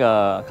අපිට දැන්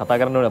කතා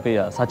කරන්න ඕනේ අපේ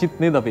සචිත්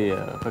නේද අපේ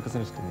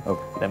ප්‍රොෆෙෂනලිස්ට්. ඔව්.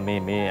 දැන්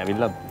මේ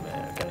ඇවිල්ලා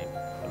කියන්නේ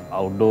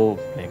අවුට්ඩෝර්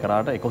ප්ලේ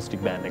කරාට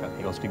එකෝස්ටික් බෑන්ඩ් එකක්.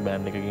 එකෝස්ටික්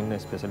බෑන්ඩ් එකක ඉන්න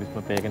ස්පෙෂලිස්ට්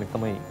ප්ලේ කෙනෙක්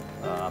තමයි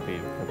අපේ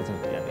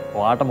ප්‍රොෆෙෂනලිස්ට් කියන්නේ.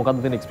 ඔයාට මොකක්ද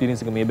තියෙන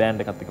එක්ස්පීරියන්ස් එක මේ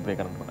බෑන්ඩ් එකත් එක්ක ප්ලේ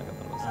කරන්න පටන්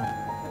ගත්තා?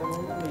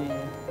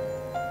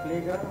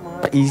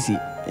 ඊසි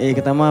ඒක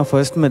තමා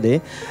ෆස්ට්ම දේ.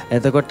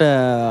 එතකොට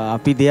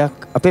අපි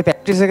දෙයක් අපේ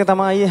පැක්ටිස් එක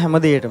තමයි හැම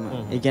දෙයකටම.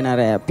 ඒ කියන්නේ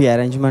අර අපි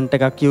ඇරේන්ජ්මන්ට්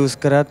එකක් යූස්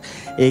කරත්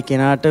ඒ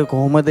කෙනාට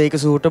කොහොමද ඒක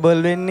සූටබල්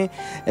වෙන්නේ?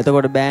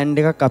 එතකොට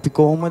බෑන්ඩ් එකක් අපි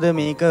කොහොමද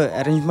මේක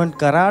ඇරේන්ජ්මන්ට්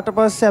කරාට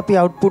පස්සේ අපි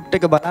අවුට්පුට්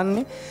එක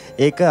බලන්නේ.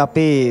 ඒක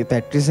අපේ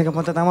පැක්ටිස් එක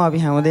මත තමයි අපි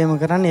හැමදේම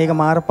කරන්නේ. ඒක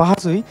මාර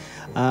පහසුයි.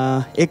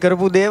 ඒ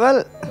කරපු දේවල්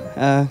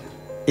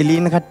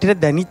එළියින කට්ටියට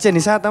දැනිච්ච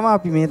නිසා තමයි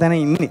අපි මේ තැන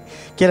ඉන්නේ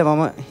කියලා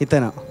මම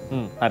හිතනවා.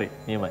 හරි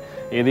නියමයි.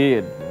 ඒදී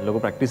ලොකු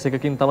ප්‍රැක්ටිස්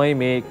එකකින් තමයි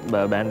මේ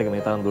බෑන්ඩ් එක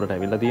මේ තරම් දුරට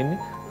ඇවිල්ලා තියෙන්නේ.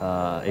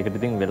 ඒකට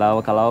ඉතින් වෙලාව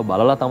කලාව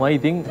බලලා තමයි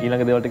ඉතින්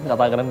ඊළඟ දේවල් ටික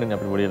කතා කරන්න දෙන්නේ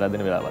අපිට පොඩි වෙලා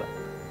දෙන වෙලාව බලලා.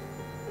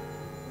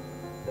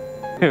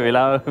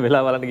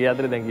 වෙලාව බලන්න ගිය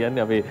අතරේ දැන්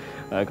කියන්නේ අපේ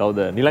කවුද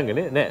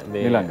නිලංගනේ නෑ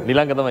මේ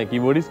නිලංග තමයි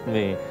කීබෝඩිස්ට්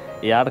මේ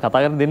එයාට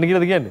කතා කරන්න දෙන්න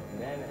කියලාද කියන්නේ?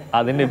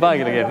 දෙන්න එපා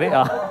කියලා කියන්නේ.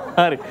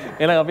 හරි.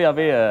 එහෙනම් අපි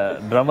අපේ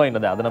ඩ්‍රමර් ඉන්න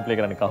දැන් අද නම් ප්ලේ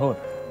කරන්නේ කහොන්.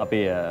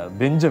 අපේ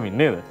බෙන්ජමින්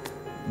නේද?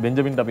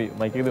 බෙන්ජමින්ට අපි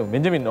මයික් එක දෙමු.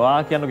 බෙන්ජමින්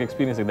ඔයා කියන්නකෝ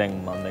එක්ස්පීරියන්ස් එක. දැන්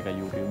මම දැක්ක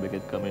YouTube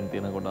එකේ කමෙන්ට්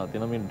තියෙන කොට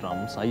තියෙන මේ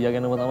ඩ්‍රම්ස් අයියා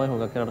ගැනම තමයි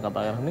හුඟක් කෙනාට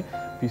කතා කරන්නේ.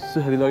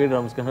 පිස්සු හැදිලා වගේ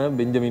ඩ්‍රම්ස් ගහන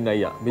බෙන්ජමින්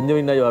අයියා.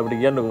 බෙන්ජමින් අයියා අපිට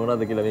කියන්නකෝ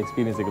මොනවද කියලා මේ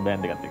එක්ස්පීරියන්ස් එක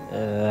බෑන්ඩ් එකත් එක්ක.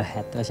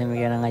 ඇත්ත වශයෙන්ම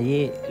කියනනම්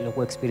අයියේ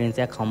ලොකු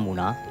එක්ස්පීරියන්ස් එකක්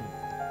හම්බුණා.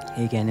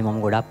 ඒ කියන්නේ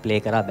මම ගොඩක් ප්ලේ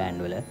කරා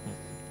බෑන්ඩ් වල.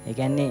 ඒ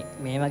කියන්නේ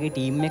මේ වගේ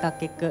ටීම්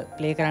එකක් එක්ක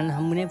ප්ලේ කරන්න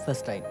හම්බුනේ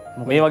ෆස්ට්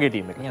ටයිම්. මේ වගේ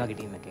ටීම් එකක්. මේ වගේ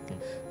ටීම් එකක් එක්ක.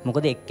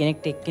 මොකද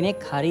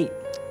එක්කෙනෙක් හරි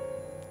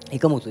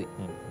එකමුතුයි.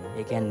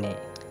 ඒ කියන්නේ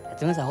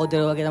ඇත්තම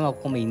සහෝදරයෝ වගේ තමයි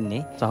ඔක්කොම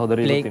ඉන්නේ.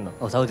 සහෝදරියොත් ඉන්නවා.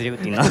 ඔව්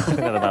සහෝදරියොත් ඉන්නවා.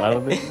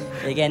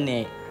 ඒ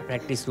කියන්නේ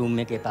ප්‍රැක්ටිස් රූම්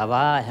එකේ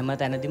පවා හැම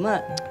තැනදීම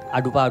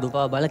අඩුපාඩු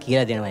බල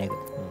කියලා දෙනවා ඒක.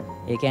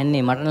 ඒ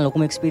කියන්නේ මට නම්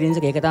ලොකුම එක්ස්පීරියන්ස්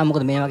එක ඒක තමයි.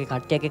 මොකද මේ වගේ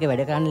කට්ටියක් එක්ක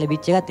වැඩ කරන්න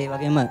ලැබිච්ච එකත් ඒ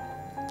වගේම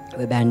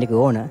ඔය බෑන්ඩ් එක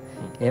ඕන.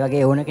 ඒ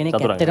වගේ ඕන කෙනෙක්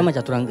ඇත්තටම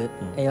චතුරංග.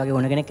 ඒ වගේ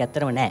ඕන කෙනෙක්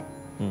ඇත්තටම නැහැ.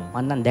 මම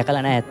නම්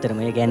දැකලා නැහැ ඇත්තටම.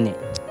 ඒ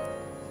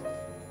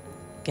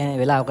කියන්නේ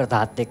වෙලාවකට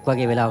තාත්තෙක්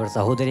වගේ වෙලාවකට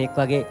සහෝදරයෙක්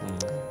වගේ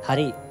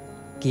හරි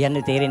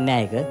කියන්නේ තේරෙන්නේ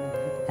නැහැ ඒක.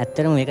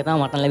 ඇත්තටම මේක තමයි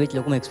මට ලැබිච්ච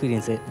ලොකුම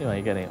එක්ස්පීරියන්ස් එක.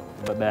 ඒ කියන්නේ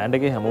බෑන්ඩ්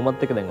එකේ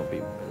හැමෝමත් එක්ක දැන් අපි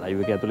ලයිව්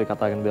එකේ ඇතුලේ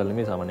කතා කරන දේවල්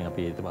නෙමෙයි සාමාන්‍යයෙන්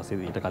අපි ඊට පස්සේ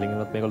ඊට කලින්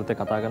ඉන්නත් මේගොල්ලොත්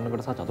එක්ක කතා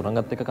කරනකොට සහ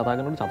චතුරංගත් එක්ක කතා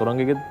කරනකොට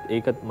චතුරංගෙත්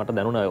ඒක මට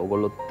දැනුණා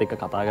ඕගොල්ලොත් එක්ක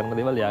කතා කරන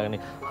දේවල් යාගනේ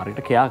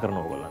හරියට කෙයා කරන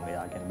ඕගොල්ලන්.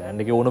 යා කියන්නේ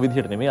බෑන්ඩ් එකේ ඕන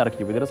විදිහට නෙමෙයි අර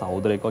කිව්ව විදිහට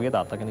සහෝදරයෙක් වගේ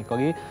තාත්තා කෙනෙක්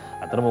වගේ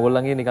අතරම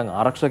ඕගොල්ලන්ගේ නිකන්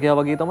ආරක්ෂකයා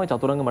වගේ තමයි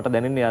චතුරංග මට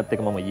දැනෙන්නේ. යාත්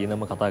එක්ක මම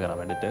ඊනම කතා කරා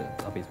වැඩට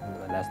අපි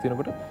ලෑස්ති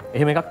වෙනකොට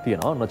එහෙම එකක්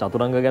තියෙනවා. ඔන්න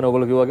චතුරංග ගැන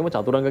ඕගොල්ලෝ කිව්වා වගේම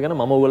චතුරංග ගැන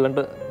මම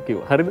ඕගොල්ලන්ට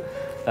කිව්වා. හරිද?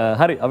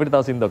 හරි අපිට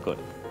තව සින්දුවක්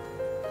ඕනේ.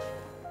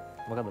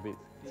 මොකද අපි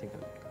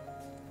සිංහල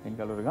හින්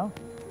කලවර ගම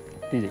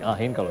TJ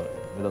හින් කලවර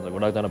මෙතන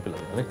ගොඩක් ජනප්‍රියද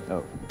නේ.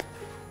 ඔව්.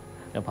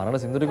 දැන් පරණ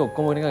සින්දු ටික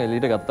ඔක්කොම නිකන්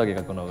එලීට ගත්තා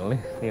වගේ එකක් වුණා ඔයගොල්ලෝ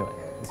නේ. එහෙමයි.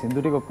 සින්දු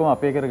ටික ඔක්කොම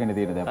අපේ කරගෙන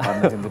තියෙන දැන්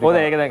පරණ සින්දු ටික. ඔය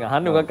ඒක දැන්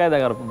අහන්නේ මොකක් අය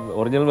දැන් අර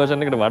ඔරිජිනල්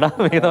version එකට වඩා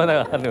මේක තමයි දැන්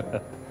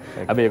අහන්නේ.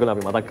 අපි ඒකල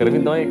අපි මතක්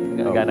කරමින් තමයි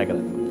ගායනා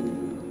කළේ.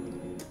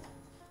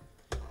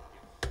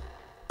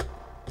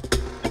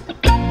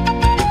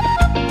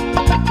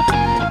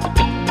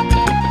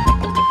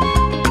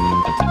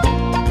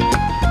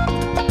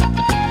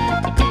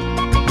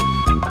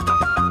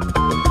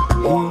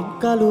 He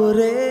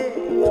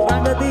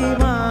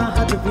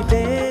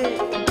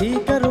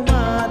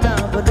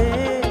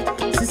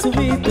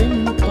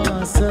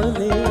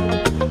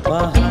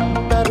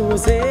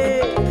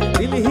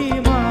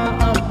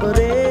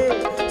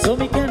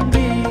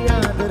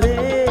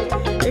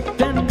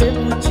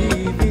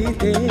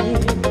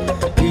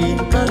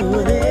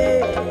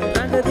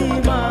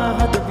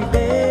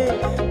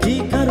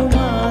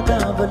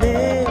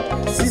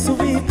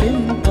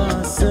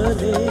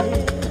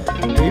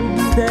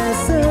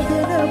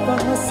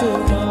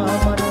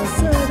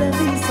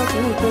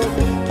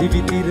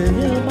දිවිතිරය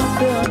මත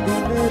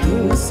අඳින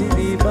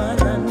රූසිරි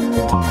බලන්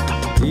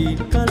ඊ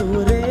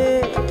කලුරේ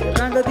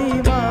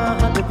රඟදීමා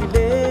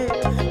හදපිලේ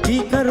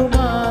ඊ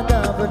කරුමා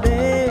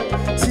දාවනේ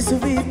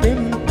සිසුවි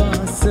පෙම්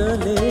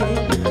පාසලේ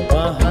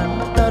වහන්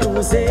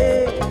තරුසේ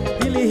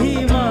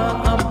පිලිහිමා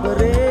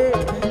අපරේ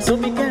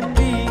සොමි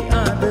කැන්ඩි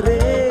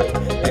ආදරේ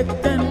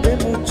එක්තැන්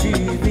වෙමු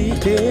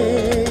ජීවිතේ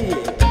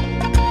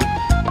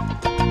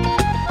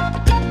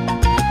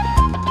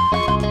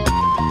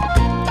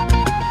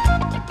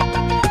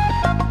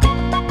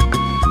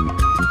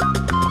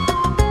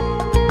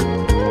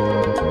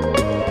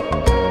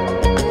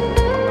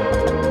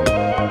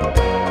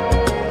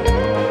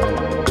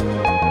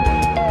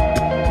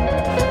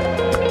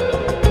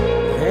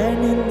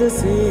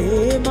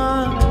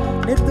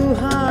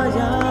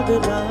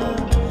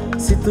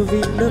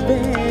සිතුවිල්ල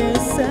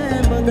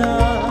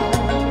බේසෑමදා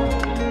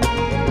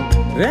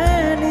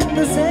රෑනින්ද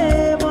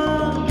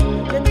සේවා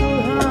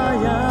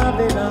එතුහායා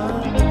වෙලා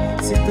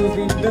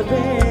සිතුවිල්ල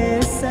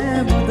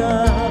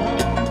බේසෑමදා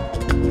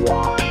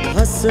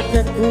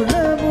හස්සකැකුල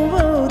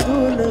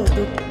මුවදුල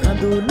දුක්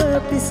කඳුල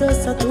පිස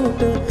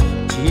සතුට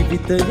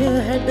ජීවිතය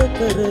හැඩ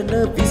කරන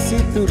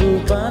විසිතුරු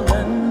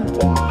බලන්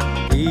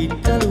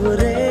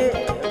ඊටල්වරේ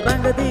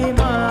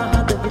රඟදීමා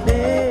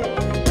හදවිලේ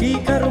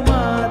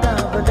කීකරුමා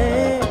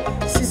දාවලේ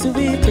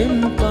සිසුවි පෙම්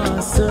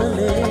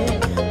පාසලේ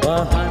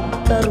වහන්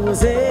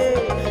තරුසේ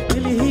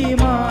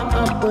පිලිහිමා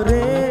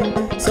අපරේ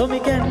සොමි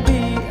කැන්ඩි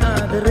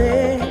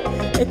ආදරේ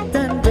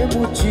එක්තැන්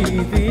වෙමු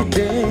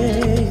ජීවිතේ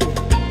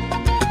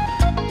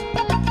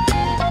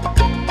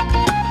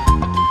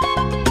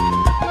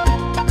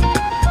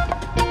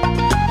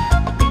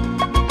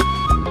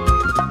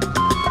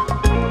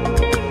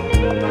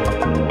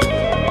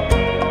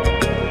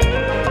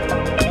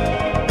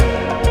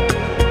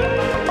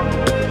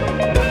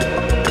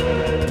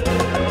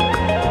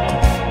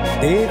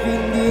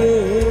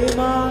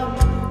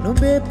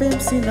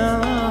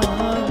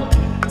පෙම්සිනා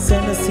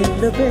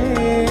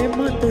සැනසිල්ලවේ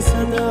මට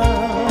සදා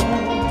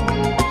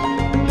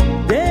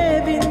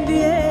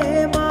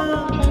දේවින්දියේමා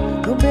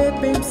නුඹේ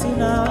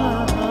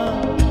පෙම්සිනා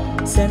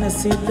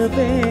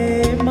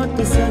සැනසිල්ලවේ මට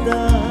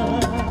සදා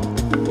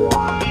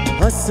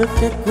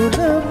හස්සකැකුල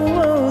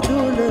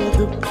මුවදුල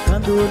දුක්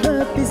කඳුල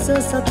පිස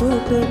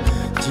සතුට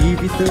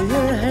ජීවිතය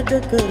හැඩ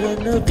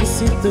කරන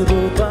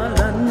විසිතුරු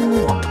බලන්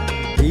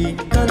ඊ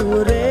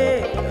කලුරේ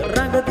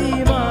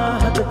රඟදීමා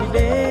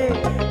හදපිලේ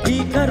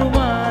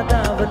කරුමා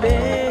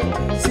දාවලේ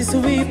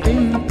සිසුවි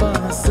පින්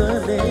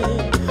පාසලේ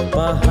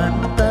වහන්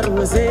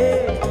තරුසේ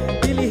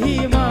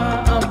පිලිහිමා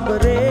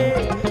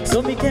අපරේ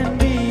සොමි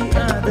කැන්ඩි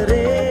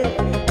ආදරේ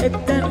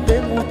එක්තැන්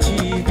වෙමු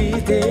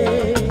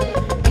ජීවිතේ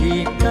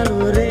ඊ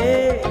කලුරේ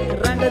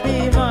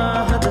රඟදීමා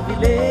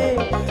හදපිලේ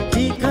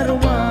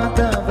කරුමා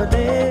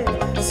දාවලේ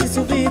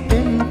සිසුවි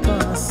පින්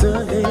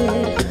පාසලේ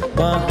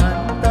වහන්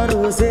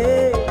තරුසේ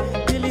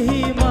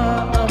පිලිහිමා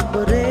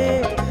අපරේ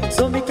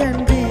සොමි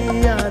කැන්ඩි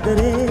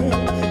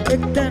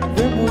එක්තැන්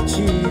වෙමු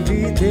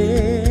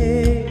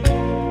ජීවිතේ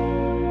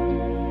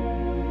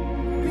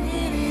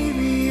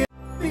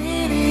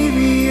Pini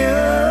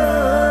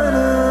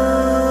Viyana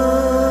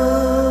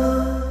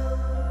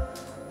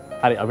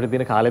හරි අපිට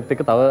තියෙන කාලෙත්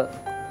එක්ක තව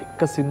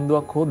එක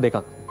සින්දුවක් හෝ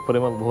දෙකක්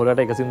පොරම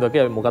බොහොලට එක සින්දුවක්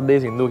මොකක්ද ඒ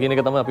සින්දුව කියන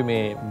එක තමයි අපි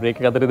මේ බ්‍රේක්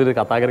එක අතර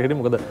ඉදිරියට කතා කරගෙන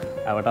මොකද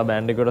අවටා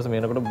බෑන්ඩ් එකකට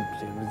මේනකොට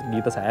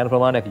ගීත සෑහෙන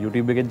ප්‍රමාණයක්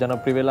YouTube එකේ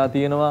ජනප්‍රිය වෙලා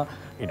තියෙනවා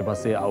ඊට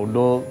පස්සේ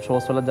අවුට්ඩෝර්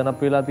ෂෝස් වල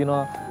ජනප්‍රිය වෙලා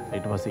තියෙනවා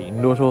ඊට පස්සේ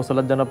ඉන්ඩෝර් ෂෝස්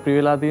වල ජනප්‍රිය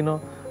වෙලා තියෙනවා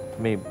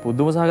මේ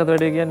පුදුම සහගත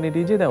වැඩේ කියන්නේ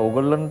ටීජේ දැන්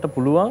ඕගොල්ලන්ට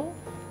පුළුවන්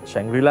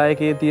ශැන්ග්‍රීලා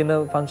එකේ තියෙන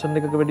ෆන්ක්ෂන්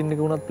එකක වෙඩින්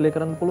එක වුණත් ප්ලේ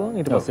කරන්න පුළුවන්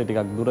ඊට පස්සේ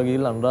ටිකක් දුර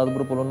ගිහිල්ලා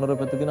අනුරාධපුර පොළොන්නරුව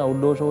පැත්තේ තියෙන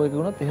අවුට්ඩෝර් ෂෝ එකක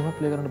වුණත් එහෙම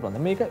ප්ලේ කරන්න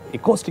පුළුවන් මේක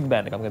එකෝස්ටික්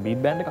බෑන්ඩ් එකක් මේක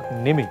බීට් බෑන්ඩ් එකක්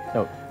නෙමෙයි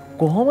ඔව්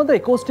කොහොමද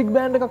එකෝස්ටික්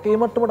බෑන්ඩ් එකක් ඒ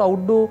මට්ටමට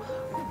අවුට්ඩෝර්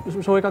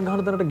ෂෝ එකක්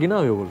ගන්න තැනට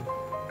ගෙනාවේ ඔයගොල්ලෝ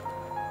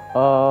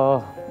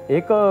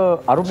ඒක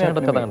අරුමයක්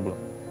කතා කරන්න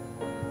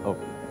පුළුවන් ඔව්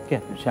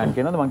ෂාන්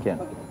කියනද මං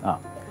කියන්නේ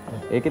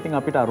ඒක ඉතින්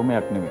අපිට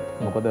අරුමයක් නෙමෙයි.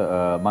 මොකද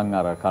මං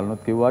අර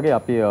කලිනුත් කිව්වාගේ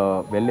අපි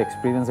වෙල්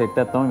එක්ස්පීරියන්ස් එකක්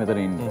තමයි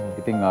මෙතන ඉන්නේ.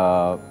 ඉතින්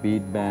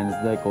බීට් බෑන්ඩ්ස්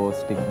ද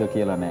එකෝස්ටික් ද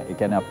කියලා නෑ. ඒ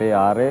කියන්නේ අපේ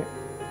ආරේ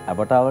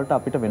ඇබටා වලට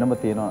අපිට වෙනම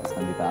තියෙනවා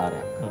සංගීත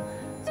ආරයක්.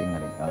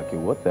 සිංහලෙන්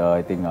කිව්වොත්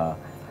ඉතින්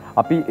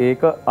අපි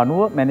ඒක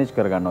අනුව මැනේජ්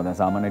කරගන්නවා. දැන්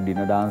සාමාන්‍ය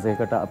ඩිනර් ඩාන්ස්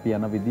එකකට අපි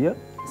යන විදිය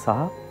සහ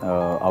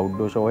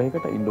අවුට්ඩෝර් ෂෝ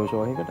එකකට ඉන්ඩෝර්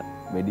ෂෝ එකකට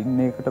වෙඩින්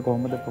එකකට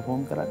කොහොමද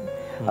පර්ෆෝම් කරන්නේ?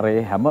 අර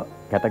ඒ හැම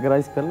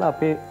කැටගරයිස් කරලා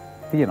අපේ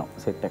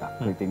තියෙනවා සෙට් එකක්.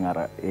 ඉතින් අර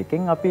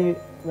ඒකෙන් අපි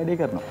වැඩේ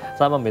කරනවා.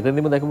 සාමාන්‍ය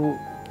මෙතනදිම දැකපු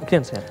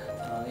කියන්නේ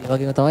ඒ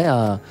වගේම තමයි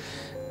අයියා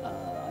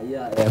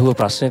ඇහුව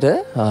ප්‍රශ්නෙට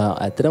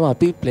ඇත්තටම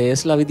අපි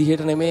ප්ලේස්ලා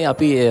විදිහට නෙමෙයි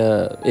අපි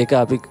ඒක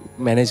අපි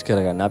මැනේජ්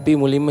කරගන්න. අපි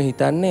මුලින්ම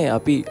හිතන්නේ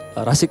අපි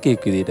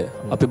රසිකයෙක් විදිහට.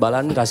 අපි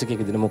බලන්නේ රසිකයෙක්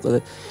විදිහට. මොකද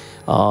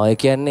ඒ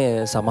කියන්නේ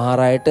සමහර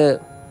අයට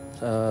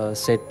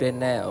සෙට්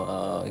වෙන්නේ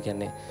නැහැ. ඒ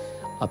කියන්නේ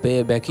අපේ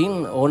බැකින්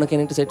ඕන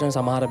කෙනෙක්ට සෙට් වෙන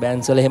සමහර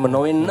බෑන්ඩ්ස් වල එහෙම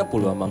නොවෙන්න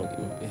පුළුවන් මම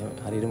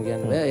හරියටම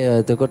කියන්න බෑ.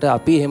 එතකොට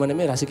අපි එහෙම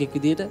නෙමෙයි රසිකෙක්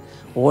විදිහට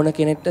ඕන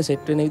කෙනෙක්ට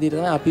සෙට් වෙන විදිහට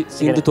තමයි අපි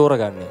සින්දු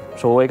තෝරගන්නේ.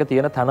 ෂෝ එක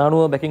තියෙන තන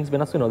අනුව බැකින්ස්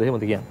වෙනස් වෙනවද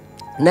එහෙමද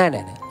කියන්නේ?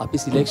 නෑ අපි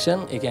සිලෙක්ෂන්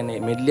ඒ කියන්නේ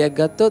මෙඩ්ලියක්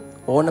ගත්තොත්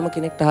ඕනම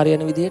කෙනෙක්ට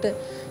හරියන විදිහට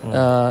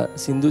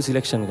සින්දු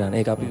සිලෙක්ෂන් ගන්න.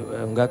 ඒක අපි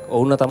හුඟක්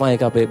ඔවුන් තමයි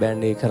ඒක අපේ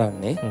බෑන්ඩ් එක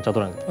කරන්නේ.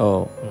 චතුරංග.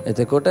 ඔව්.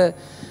 එතකොට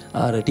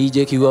අර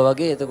ටීජේ කිව්වා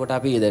වගේ එතකොට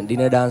අපි දැන්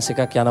ඩිනර් ඩාන්ස්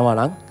එකක් යනවා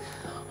නම්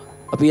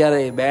අපි අර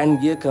බෑන්ඩ්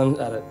ගිය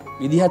අර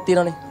විදිහක්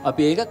තියෙනවනේ.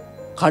 අපි ඒක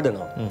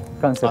කඩනවා.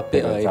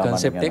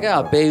 කන්සෙප්ට් එක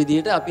අපේ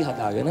විදිහට අපි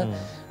හදාගෙන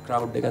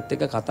ක්‍රවුඩ් එකත්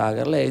එක්ක කතා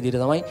කරලා ඒ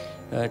විදිහට තමයි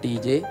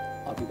ටීජේ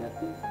අපි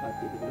ගත්තේ.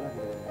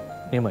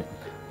 එහෙමයි.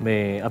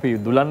 මේ අපි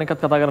දුලන් එකත්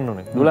කතා කරන්න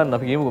ඕනේ. දුලන්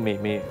අපි කියමුකෝ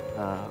මේ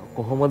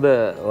කොහොමද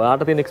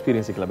ඔයාට තියෙන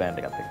එක්ස්පීරියන්ස් එක කියලා බෑන්ඩ්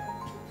එකත් එක්ක?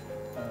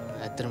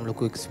 ඇත්තටම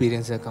ලොකු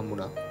එක්ස්පීරියන්ස් එකක්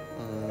හම්බුණා.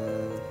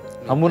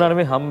 හම්බුණා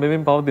නෙමෙයි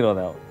හම්බෙමින් පවතිනවා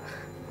දැන්.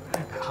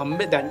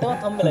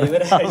 දැන්ටවත් හම්බෙලා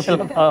ඉවරයි.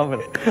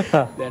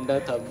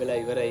 දැන්ටවත් හම්බෙලා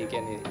ඉවරයි.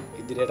 කියන්නේ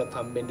ඉදිරියටත්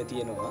හම්බෙන්න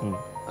තියෙනවා.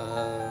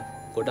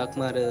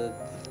 ගොඩක්ම අර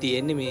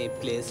තියෙන්නේ මේ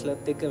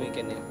ප්ලේස්ලත් එක්ක මේ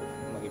කියන්නේ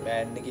මගේ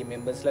බෑන්ඩ් එකේ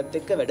මෙම්බර්ස්ලත්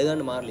එක්ක වැඩ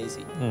ගන්න මාර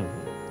ලේසි.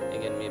 ඒ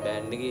කියන්නේ මේ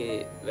බෑන්ඩ් එකේ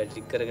වැඩ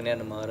ටික කරගෙන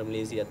යන මාරම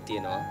ලේසියක්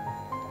තියෙනවා.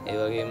 ඒ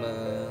වගේම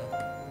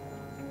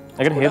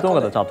ඒකට හේතුව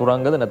මොකද?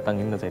 චතුරංගද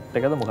නැත්නම් ඉන්න සෙට්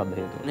එකද මොකක්ද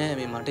හේතුව? නෑ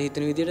මේ මට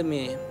හිතෙන විදිහට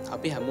මේ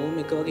අපි හැමෝම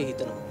එක වගේ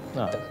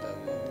හිතනවා.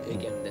 ඒ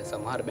කියන්නේ දැන්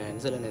සමහර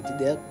බෑන්ඩ්ස් වල නැති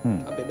දෙයක්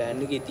අපේ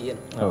බෑන්ඩ් එකේ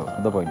තියෙනවා. ඔව්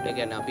හොඳ පොයින්ට්. ඒ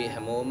කියන්නේ අපි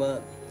හැමෝම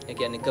ඒ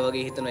කියන්නේ එක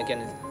වගේ හිතනවා. ඒ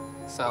කියන්නේ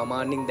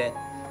සාමාන්‍යයෙන් දැන්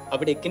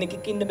අපිට එක්කෙනෙක්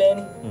එක්ක ඉන්න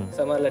බෑනේ.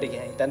 සමහරලාට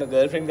කියන්නේ හිතන්න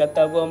ගර්ල්ෆ්‍රෙන්ඩ්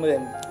ගත්තාම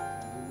දැන්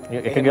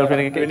එක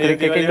ගර්ල්ෆ්‍රෙන්ඩ්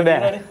කෙනෙක් එක්ක ඉන්න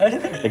බෑ.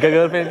 එක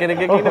ගර්ල්ෆ්‍රෙන්ඩ් කෙනෙක්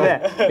එක්ක ඉන්න බෑ.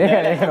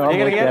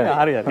 ඒක කියන්නේ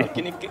හරියට.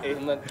 කෙනෙක්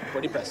එහෙම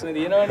පොඩි ප්‍රශ්න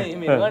තියෙනවානේ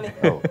එහෙම එනවානේ.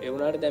 ඒ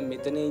වුණාට දැන්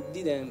මෙතන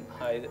ඉද්දි දැන්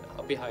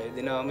අපි 6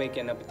 දෙනාම ඒ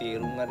කියන්නේ අපි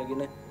තීරුම්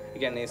අරගෙන ඒ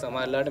කියන්නේ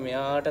සමහරලාට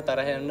මෙයාට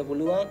තරහ යන්න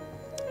පුළුවන්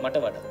මට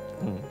වඩා.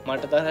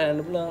 මට තරහ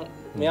යන්න පුළුවන්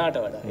මෙයාට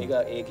වඩා.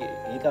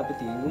 ඒක අපි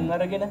තීරුම්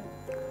අරගෙන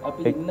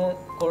අපි ඉන්න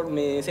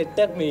මේ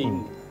සෙට් එකක් මේ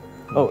ඉන්නේ.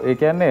 ඔව් ඒ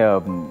කියන්නේ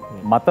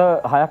මත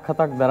 6ක්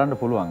 7ක් දරන්න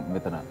පුළුවන්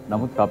මෙතන.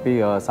 නමුත් අපි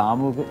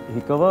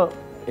සාමූහිකව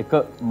එක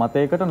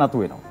මතයකට නතු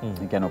වෙනවා.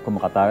 ඒ කියන්නේ ඔක්කොම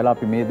කතා වෙලා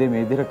අපි මේ දේ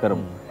මේ විදිහට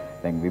කරමු.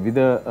 දැන්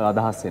විවිධ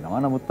අදහස්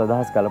එනවා. නමුත්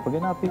අදහස්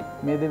කලපගෙන අපි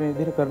මේ දේ මේ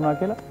විදිහට කරනවා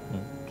කියලා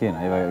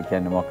කියනවා. ඒ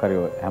කියන්නේ මොකක්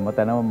හරි හැම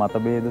තැනම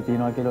මතභේද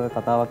තියෙනවා කියලා ඔය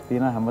කතාවක්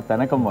තියෙනවා හැම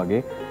තැනකම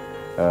වගේ.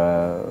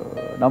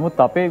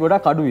 නමුත් අපේ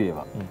ගොඩක් අඩුයි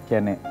ඒවා.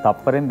 කියන්නේ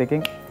තප්පරෙන්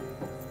දෙකෙන්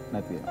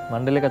නැති වෙනවා.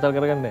 මණ්ඩලේ කතා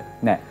කරගන්නේ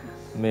නෑ.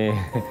 මේ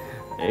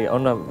ඒ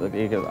ඔන්න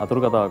ඒක අතුරු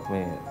කතාවක්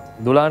මේ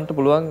දුලාන්ට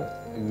පුළුවන්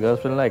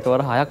ගර්ල්ෆ්‍රෙන්ඩ්ලා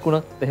එකවර 6ක්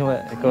වුණත් එහෙම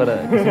එකවර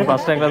කිසිම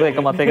ප්‍රශ්නයක් නැතුව එක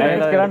මතේ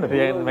ගාලා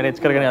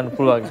මැනේජ් කරගෙන යන්න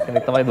පුළුවන්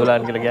කෙනෙක් තමයි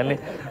දුලාන් කියලා කියන්නේ.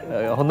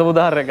 හොඳම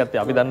උදාහරණයක්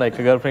ගත්තා. අපි දන්නා එක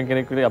ගර්ල්ෆ්‍රෙන්ඩ්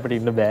කෙනෙක් විදිහට අපිට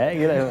ඉන්න බෑ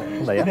කියලා.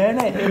 හොඳයි. නෑ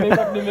නෑ එහෙම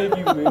එකක් නෙමෙයි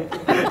කිව්වේ.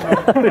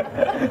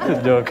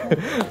 ජෝක්.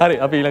 හරි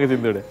අපි ඊළඟ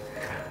සින්දුවට.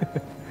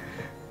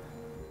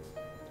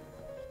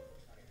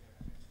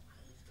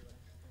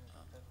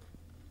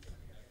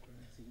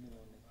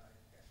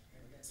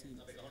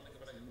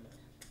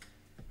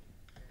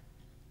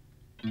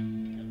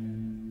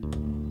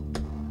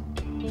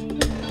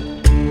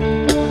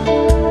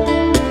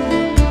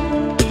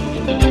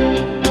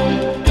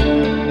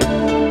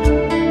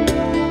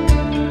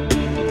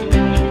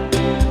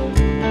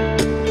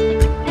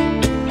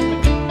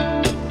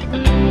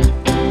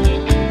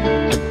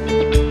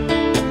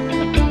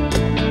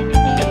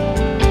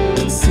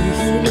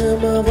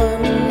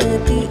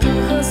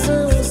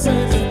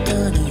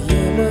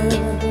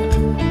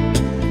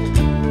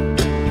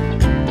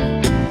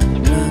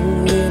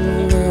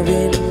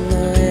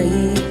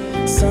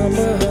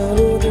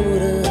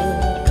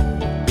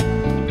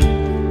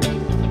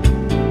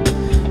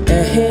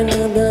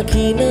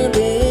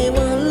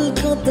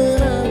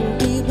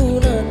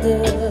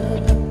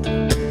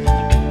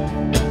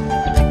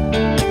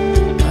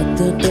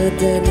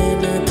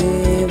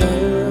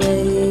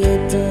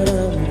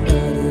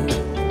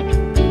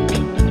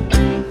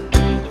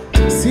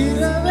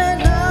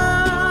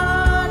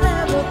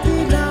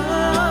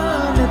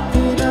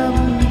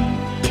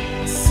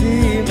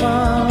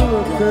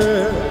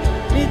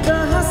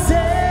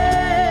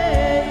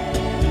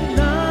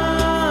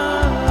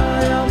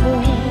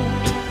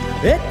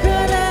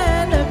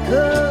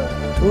 Ekananaka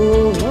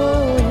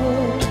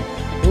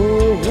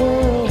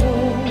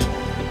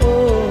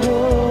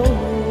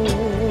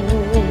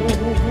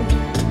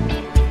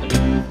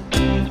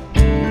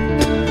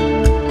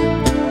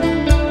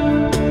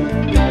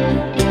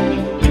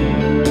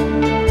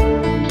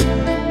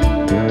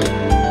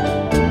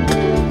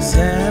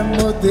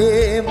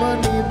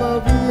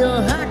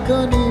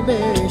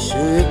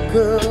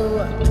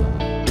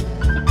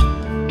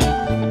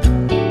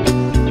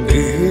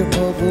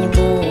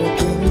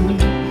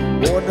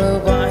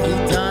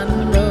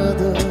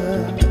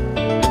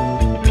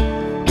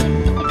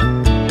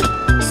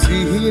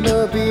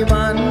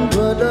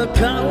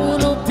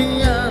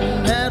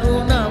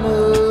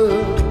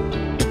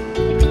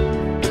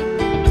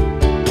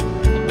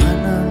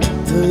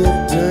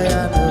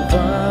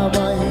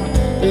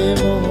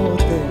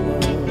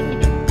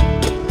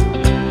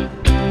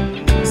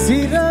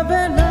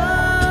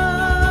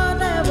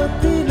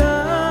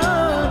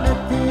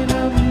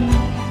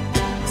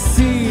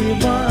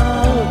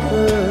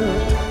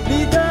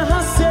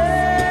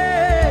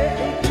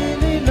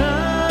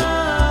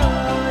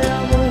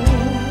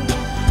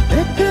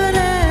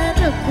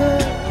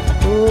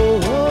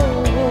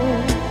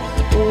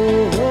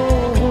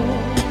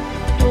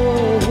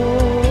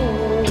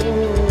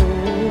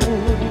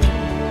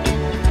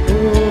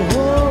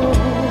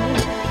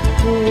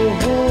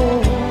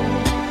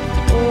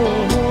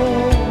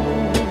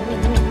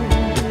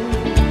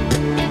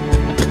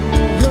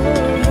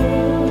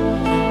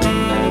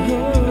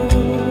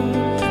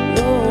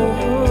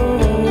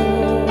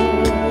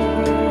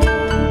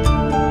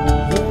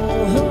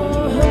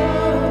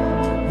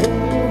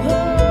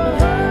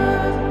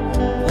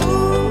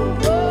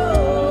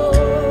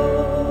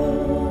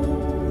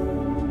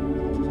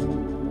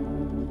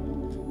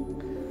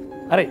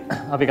හරි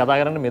අපි කතා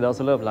කරන්නේ මේ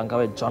දවස්වල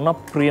ලංකාවේ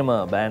ජනප්‍රියම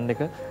බෑන්ඩ්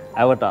එක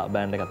ඇවටා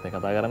බෑන්ඩ් එකත් එක්ක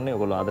කතා කරන්නේ.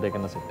 ඔයගොල්ලෝ ආදරය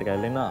කරන සෙට් එක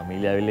ඇවිල්ලා ඉන්නවා.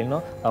 අමීලියා ඇවිල්ලා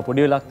ඉන්නවා.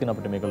 පොඩි වෙලාවක් තියෙන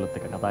අපිට මේගොල්ලොත්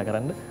එක්ක කතා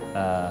කරන්න.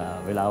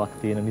 වෙලාවක්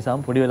තියෙන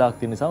නිසාම පොඩි වෙලාවක්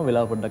තියෙන නිසාම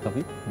වෙලාව පොඩ්ඩක්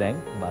අපි දැන්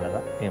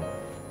බලලා එමු.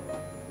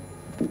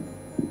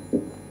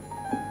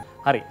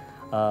 හරි.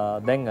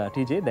 දැන්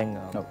TJ දැන්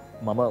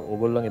මම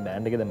ඔයගොල්ලෝගේ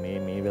බෑන්ඩ් එකේ දැන්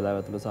මේ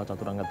වෙලාව ඇතුළත සහ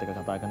චතුරංගත් එක්ක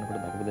කතා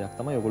කරනකොට දැකපු දෙයක්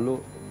තමයි ඔයගොල්ලෝ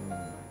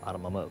අර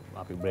මම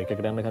අපි බ්‍රේක්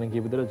එකට යන්න කලින්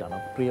කියපු විදිහට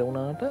ජනප්‍රිය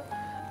වුණාට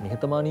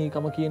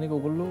නිහතමානීකම කියන එක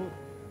ඔයගොල්ලෝ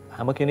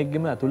හැම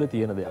කෙනෙක්ගේම ඇතුලේ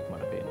තියෙන දෙයක්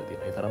මට පේන්න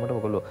තියෙනවා. ඒ තරමට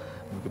ඔයගොල්ලෝ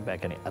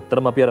කියන්නේ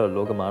ඇත්තටම අපි අර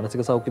ලෝක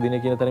මානසික සෞඛ්‍ය දිනය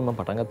කියන තැනින් මම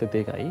පටන් ගත්තෙත්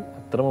ඒකයි.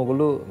 ඇත්තටම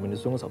ඔයගොල්ලෝ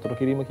මිනිස්සුන්ව සතුට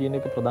කිරීම කියන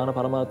එක ප්‍රධාන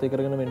පරමාර්ථය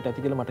කරගෙන මෙන්ට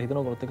ඇති කියලා මට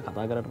හිතෙනවා ඔයගොල්ලොත් එක්ක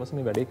කතා කරාට පස්සේ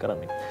මේ වැඩේ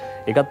කරන්නේ.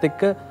 ඒකත්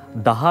එක්ක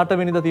 18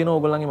 වෙනිදා තියෙන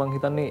ඔයගොල්ලන්ගේ මං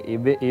හිතන්නේ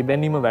ඒ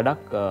බැන්නීම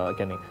වැඩක්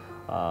කියන්නේ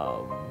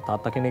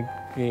තාත්තා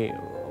කෙනෙක්ගේ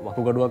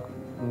වකුගඩුවක්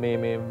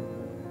මේ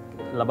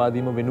ලබා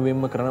දීම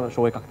වෙනුවෙන්ම කරන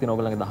ෂෝ එකක් තියෙනවා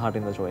ඔයගොල්ලන්ගේ 18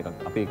 වෙනිදා ෂෝ එකක්.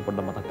 අපි ඒක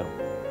පොඩ්ඩක් මතක් කරමු.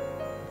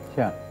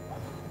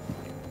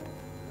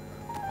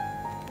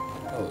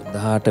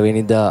 18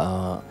 වෙනිදා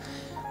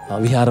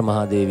විහාර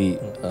මහාදේවී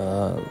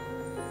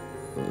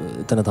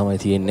එතන තමයි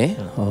තියෙන්නේ.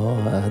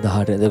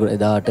 18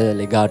 එදාට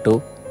ලෙගාටෝ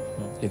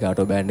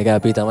බෑන්ඩ් එක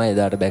අපි තමයි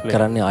එදාට බැක්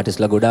කරන්නේ.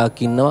 ආටිස්ලා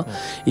ගොඩාක් ඉන්නවා.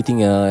 ඉතින්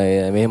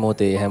මේ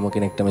මොහොතේ හැම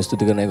කෙනෙක්ටම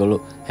ස්තුති කරන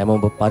ඒගොල්ලෝ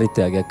හැමෝම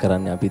පරිත්‍යාගයක්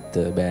කරන්නේ අපිත්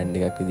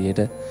බෑන්ඩ් එකක්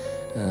විදිහට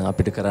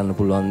අපිට කරන්න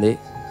පුළුවන් දේ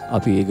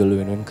අපි ඒගොල්ලෝ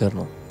වෙනුවෙන්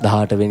කරනවා.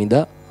 18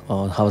 වෙනිදා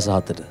හවස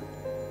 7ට.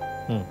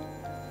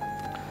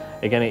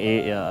 ඒ කියන්නේ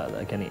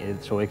ඒ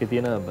ෂෝ එකේ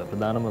තියෙන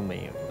ප්‍රධානම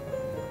මේ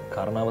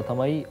කාරණාව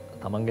තමයි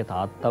තමන්ගේ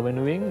තාත්තා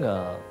වෙනුවෙන්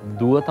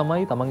දුව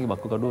තමයි තමන්ගේ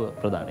වකුගඩුව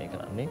ප්‍රදානය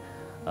කරන්නේ.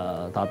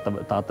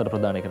 තාත්තට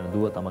ප්‍රදානය කරන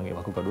දුව තමන්ගේ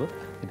වකුගඩුව.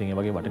 ඉතින් ඒ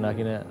වගේ වටිනා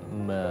කියන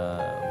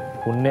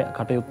පුණ්‍ය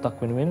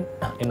කටයුත්තක් වෙනුවෙන්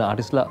එන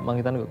ආටිස්ලා මම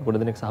හිතන්නේ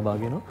ගොඩ දෙනෙක්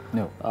සහභාගී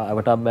වෙනවා.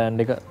 අවටා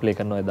බෑන්ඩ් එක ප්ලේ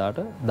කරනවා එදාට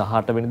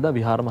 18 වෙනිදා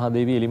විහාර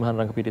මහාදේවී එලිමහන්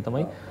රංගපීඨය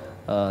තමයි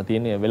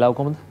තියෙන්නේ. වෙලාව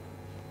කොහොමද?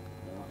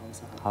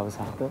 හවස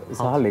 7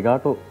 සහ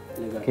ලෙගාටෝ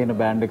කියන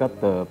බෑන්ඩ්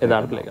එකත්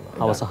එදාට ප්ලේ කරනවා.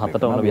 හවස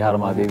 7ට ඔන්න විහාර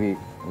මහාදේවී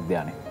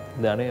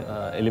උද්‍යානයේ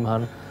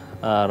එලිමහන්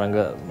රංග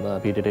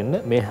පීඨයට එන්න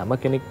මේ හැම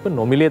කෙනෙක්ම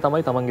නොමිලේ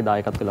තමයි තමන්ගේ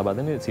දායකත්වය ලබා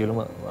දෙන්නේ. සියලුම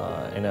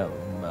එන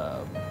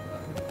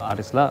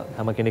ආටිස්ලා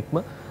හැම කෙනෙක්ම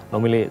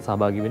නොමිලේ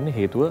සහභාගී වෙන්නේ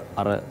හේතුව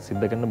අර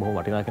සිද්ධ කරන බොහොම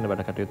වටිනා කියන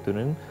වැඩ කටයුතු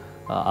වෙනුවෙන්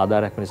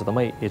ආධාරයක් වෙනස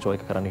තමයි මේ ෂෝ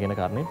එක කරන්න කියන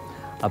කාරණේ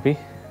අපි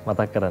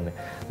මතක් කරන්නේ.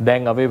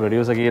 දැන් අපේ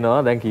ප්‍රොඩියුසර්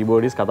කියනවා දැන්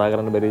කීබෝඩිස් කතා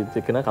කරන්න බැරි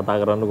කෙනා කතා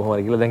කරන්න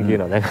කොහොමද කියලා දැන්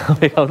කියනවා. දැන්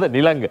අපි කවුද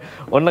නිලංග.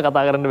 ඔන්න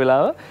කතා කරන්න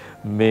වෙලාව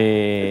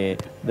මේ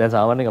දැන්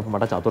සාමාන්‍යයෙන් අප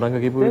මට චතුරංග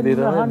කියපු දේ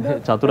තමයි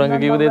චතුරංග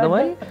කියපු දේ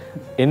තමයි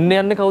එන්නේ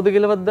යන්නේ කවුද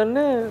කියලාවත්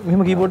දන්නේ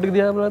මෙහෙම කීබෝඩ් එක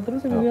දිහා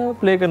බලද්දී මෙයා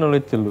ප්ලේ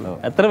කරනවලු එච්චලු.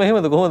 ඇත්තටම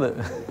එහෙමද කොහොමද?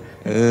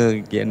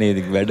 කියන්නේ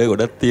වැඩ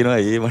ගොඩක් තියෙනවා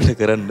ඒ මට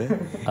කරන්න.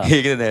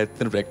 ඒකනේ දැන්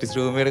ඇත්තට ප්‍රැක්ටිස්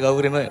රූම් එකට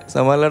කවුරු එනවා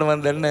සමහරවිට මම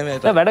දන්නේ නැහැ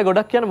මේ. වැඩ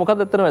ගොඩක් කියන්නේ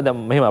මොකක්ද ඇත්තටම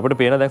දැන් මෙහෙම අපිට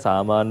පේන දැන්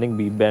සාමාන්‍යයෙන්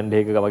බීට් බෑන්ඩ්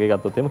එකක වගේ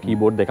ගත්තොත් එහෙම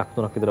කීබෝඩ් දෙකක්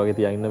තුනක් විතර වගේ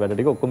තියාගෙන ඉන්න වැඩ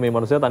ටික ඔක්කොම මේ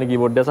මනුස්සයා තනි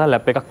කීබෝඩ් එක සහ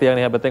ලැප් එකක්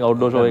තියාගෙන එහා පැත්තෙන්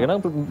අවුට්ඩෝර් ෂෝ එක නම්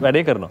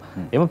වැඩේ කරනවා.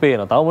 එහෙම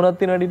පේනවා. තව මොනවද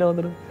තියෙන වැඩි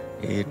නවතර?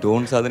 ඒ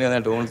ටෝන්ස් හදන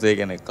දැන් ටෝන්ස් ඒ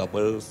කියන්නේ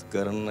කපල්ස්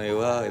කරන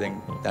ඒවා දැන්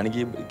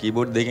තනි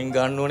කීබෝඩ් දෙකෙන්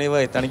ගන්න ඕනේ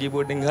ඒවා තනි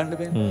කීබෝඩ්ෙන් ගන්න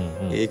බෑ.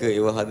 ඒක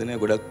ඒවා හදන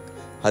ගොඩක්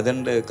හදන්න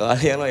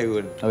කාලය යනවා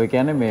ඒගොල්ලෝ. ඔය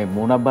කියන්නේ මේ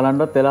මූණක්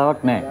බලන්නවත්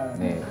වෙලාවක් නැහැ.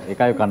 මේ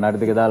ඒකයි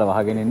කන්නඩි දෙක දාලා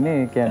වහගෙන ඉන්නේ.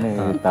 ඒ කියන්නේ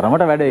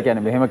තරමට වැඩ. ඒ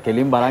කියන්නේ මෙහෙම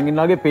කෙලින් බලන්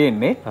ඉන්නා වගේ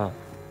පේන්නේ.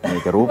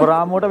 මේක රූප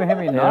රාමුවට මෙහෙම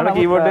ඉන්නේ. යාන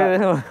කීබෝඩ් එක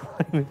එහෙම.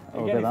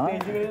 ඕක තමයි.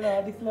 ස්ටේජ් එකේ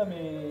ආටිස්ලා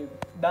මේ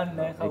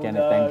දන්නේ ඒ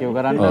කියන්නේ thank you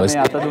කරන්න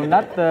මේ අත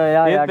දුන්නත්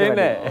එයා යාගේ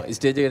වැඩේ.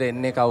 ස්ටේජ් එකට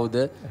එන්නේ කවුද?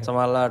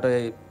 සමහරලාට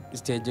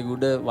ස්ටේජ් එක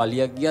උඩ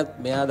වලියක් ගියත්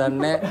මෙයා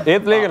දන්නේ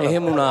ඒත් ප්ලේ කරනවා.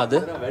 එහෙම වුණාද?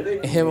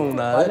 එහෙම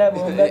වුණාද?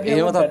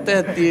 එහෙම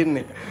තත්ත්වයක්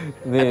තියෙන්නේ.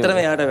 ඇත්තටම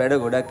එයාට වැඩ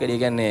ගොඩක් වැඩි.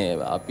 කියන්නේ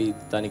අපි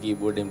තනි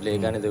කීබෝඩ්ෙන් ප්ලේ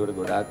කරන. එතකොට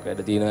ගොඩක්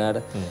වැඩ තියෙනවා එයාට.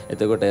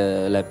 එතකොට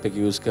ලැප්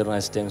එක යූස්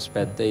කරන ස්ටෙම්ස්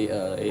පැත්තේ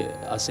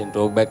අසෙන්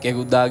ටෝක් බෑක්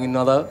එකකුත් දාගෙන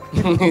ඉන්නවා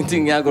තව.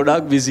 ඉතින් එයා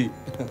ගොඩක් බිසි.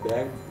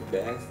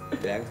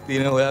 බෑග්ස්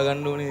තියෙන හොයා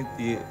ගන්න ඕනේ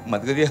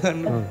මතක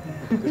තියාගන්න.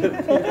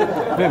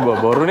 මේ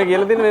බොරුනේ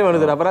කියලා දෙන මේ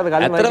මනුස්සයා අපරාධ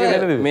කලින් මම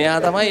කියන්නේ. මෙයා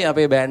තමයි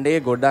අපේ බෑන්ඩ්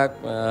එකේ ගොඩක්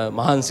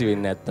මහන්සි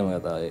වෙන්නේ ඇත්තම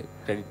කතාවේ.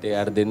 ක්‍රෙඩිට් එක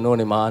යාට දෙන්න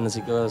ඕනේ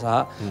මානසිකව සහ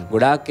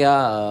ගොඩාක් එයා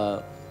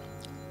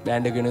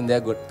බෑන්ඩ් එක වෙනුවෙන්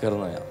දෙයක් ගොඩ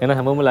කරනවා එයා. එහෙනම්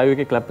හැමෝම ලයිව්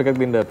එකේ ක්ලැප් එකක්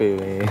දෙන්න අපේ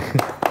මේ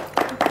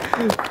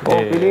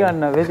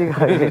පිළිගන්න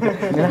වේදිකාවේ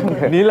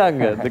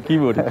නිලංග ද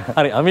කීබෝඩ්.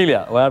 හරි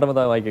අමීලියා ඔයාටම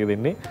තමයි මයික් එක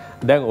දෙන්නේ.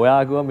 දැන් ඔයා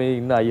කිව්වා මේ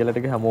ඉන්න අයියලා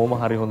ටික හැමෝම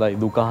හරි හොඳයි.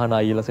 දුක අහන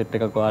අයියලා සෙට්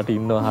එකක් ඔයාට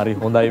ඉන්නවා හරි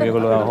හොඳයි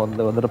මේගොල්ලෝ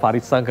හොඳට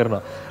පරිස්සම්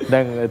කරනවා.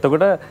 දැන්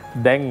එතකොට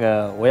දැන්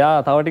ඔයා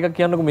තව ටිකක්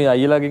කියන්නකෝ මේ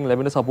අයියලාගෙන්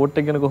ලැබෙන සපෝට්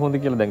එක ගැන කොහොමද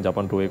කියලා. දැන්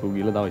ජපන් ටූර් එකක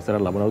ගිහලා තව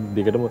ඉස්සරහ ලබන අවුරුදු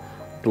දෙකටම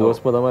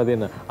ටූර්ස්ම තමයි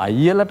දෙන්න.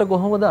 අයියලාට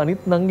කොහොමද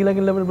අනිත්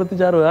නංගිලාගෙන් ලැබෙන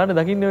ප්‍රතිචාර ඔයානේ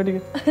දකින්නේ ඔය ටික?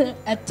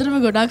 ඇත්තටම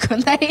ගොඩක්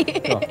හොඳයි.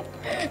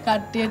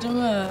 කට්ටියටම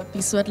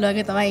පිස්සුවටල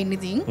වගේ තමයි ඉන්නේ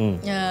ඉතින්.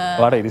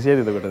 ඔයාට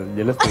ඉරිසියද එතකොට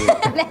ජෙලස්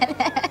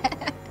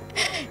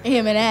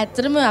එහෙම නෑ.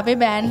 ඇත්තටම අපේ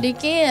බෑන්ඩ්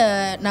එකේ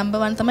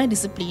නම්බර් 1 තමයි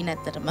ඩිසිප්ලින්.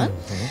 ඇත්තටම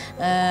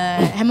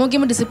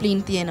හැමෝගෙම ඩිසිප්ලින්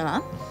තියෙනවා.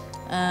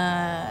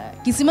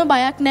 කිසිම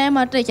බයක් නෑ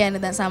මට. ඒ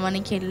කියන්නේ දැන්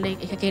සාමාන්‍ය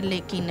කෙල්ලෙක් එක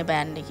කෙල්ලෙක් ඉන්න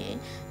බෑන්ඩ් එකේ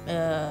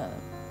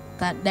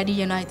ඩැඩි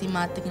යනවා ඉතින්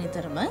මාත් එක්ක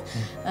නිතරම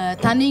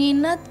තනියෙන්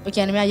ඉන්නත් ඒ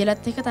කියන්නේ මේ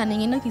අයලත් එක්ක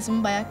තනියෙන් ඉන්න කිසිම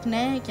බයක්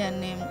නැහැ ඒ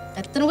කියන්නේ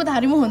ඇත්තටම මොකද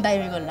හරිම හොඳයි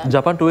මේගොල්ලෝ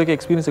ජපාන් ටූර් එකේ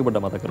එක්ස්පීරියන්ස් එක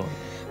පොඩ්ඩක් මතක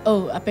කරනවා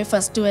ඔව් අපේ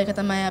ෆස්ට් ටූර් එක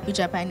තමයි අපි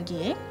ජපාන්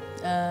ගියේ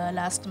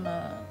last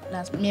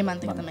මේ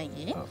month එක තමයි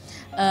ගියේ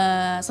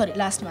sorry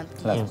last month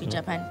ගියේ අපි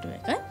ජපාන් ටූර්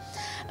එක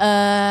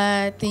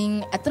ඉතින්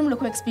ඇත්තටම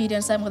ලොකු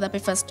එක්ස්පීරියන්ස් එකක් මොකද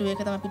අපේ ෆස්ට් ටූර්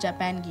එක තමයි අපි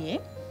ජපාන්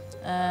ගියේ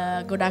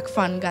ගොඩක්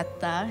ෆන්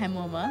ගත්තා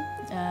හැමෝම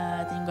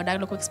ඉතින්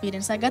ගොඩක් ලොකු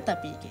එක්ස්පීරියන්ස් එකක් ගත්තා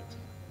අපි ඒකේ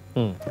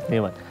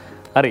එහෙමයි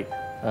හරි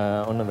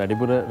ඔන්න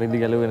වැඩිපුර රිදි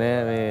ගැලුවේ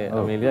නෑ මේ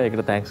අමීලියා ඒකට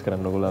තෑන්ක්ස්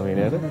කරන්න ඕගොල්ලෝ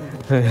අමීලියාට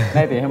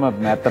නෑ ඉතින් එහෙම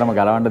ඇත්තටම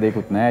ගලවන්න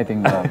දෙයක්වත් නෑ ඉතින්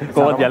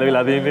කොහොමද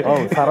ගැලවිලා තියෙන්නේ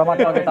ඔව්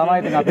සරමට වගේ තමයි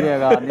ඉතින් අපි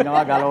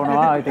අඳිනවා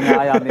ගලවනවා ඉතින්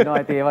ආය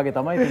අඳිනවා ඉතින් ඒ වගේ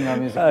තමයි ඉතින්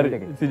මේ හරි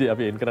සිජි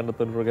අපි එන් කරන්න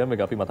තුන් ප්‍රෝග්‍රෑම්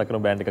එක අපි මතක්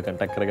කරමු බෑන්ඩ් එක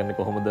කන්ටැක්ට් කරගන්නේ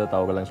කොහොමද තව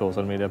ඔයගොල්ලන්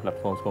සෝෂල් මීඩියා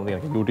ප්ලැට්ෆෝම්ස් කොහොමද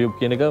කියන්නේ YouTube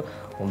කියන එක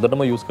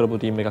හොඳටම යූස්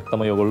කරපු ටීම් එකක්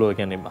තමයි ඔයගොල්ලෝ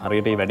කියන්නේ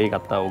හරියට මේ වැඩේ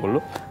ගත්තා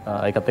ඔයගොල්ලෝ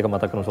ඒකත් එක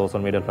මතක් කරමු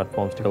සෝෂල් මීඩියා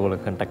ප්ලැට්ෆෝම්ස් ටික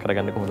ඔයගොල්ලෝ කන්ටැක්ට්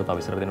කරගන්නේ කොහොමද තව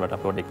ඉස්සර දෙනවට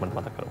අපිට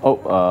ඉක්මනට මතක් කරමු ඔව්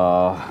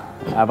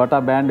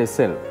අවටා බෑන්ඩ්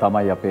SL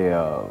තමයි අපේ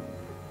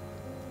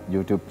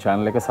YouTube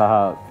channel එක සහ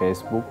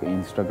Facebook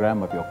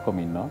Instagram අපි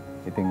ඔක්කොම ඉන්නවා.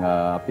 ඉතින්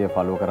අපි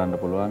ෆලෝ කරන්න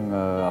පුළුවන්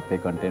අපේ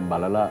content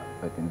බලලා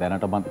ඉතින්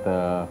දැනටමත්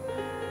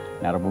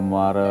නරඹුම්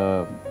වාර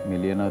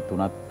මිලියන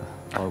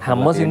 3ක්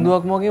හැම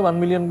සින්දුවක්ම වගේ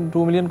 1 මිලියන්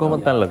 2 මිලියන්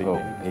කොහොමද පැනලා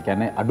තියෙන්නේ. ඒ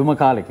කියන්නේ අඩුම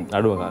කාලෙකින්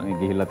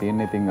ගිහිල්ලා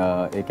තියෙන්නේ. ඉතින්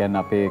ඒ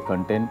කියන්නේ අපේ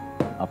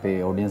content අපේ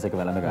audience එක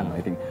වැළඳ ගන්නවා.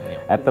 ඉතින්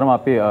ඇත්තටම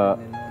අපි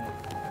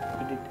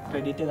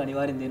ක්‍රෙඩිට් එක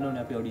අනිවාර්යෙන් දෙන්න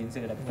ඕනේ අපේ ඔඩියන්ස්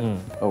එකට.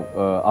 ඔව්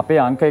අපේ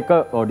අංක 1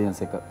 ඔඩියන්ස්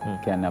එක.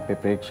 කියන්නේ අපේ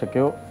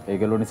ප්‍රේක්ෂකයෝ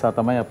ඒගොල්ලෝ නිසා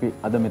තමයි අපි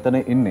අද මෙතන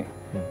ඉන්නේ.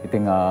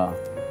 ඉතින්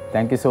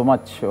thank you so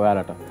much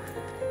ඔයාලට.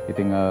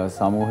 ඉතින්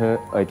සමූහය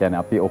ඒ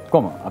කියන්නේ අපි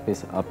ඔක්කොම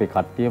අපේ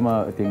කට්ටියම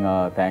ඉතින්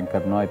තෑන්ක්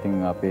කරනවා. ඉතින්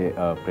අපේ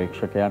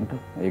ප්‍රේක්ෂකයන්ට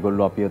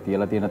ඒගොල්ලෝ අපිව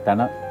තියලා තියෙන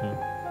තැන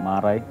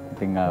මාරයි.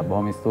 ඉතින්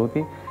බොහොම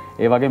ස්තුතියි.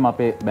 ඒ වගේම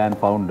අපේ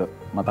බෑන්ඩ් ෆවුන්ඩර්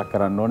මතක්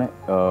කරන්න ඕනේ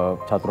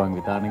චතුරංග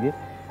විතානගේ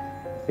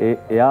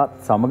එයා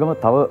සමගම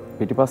තව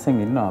පිටිපස්සෙන්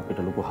ඉන්න අපිට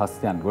ලොකු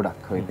හස්යන්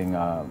ගොඩක්. ඉතින්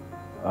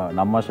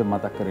නම් වශයෙන්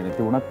මතක් කරේ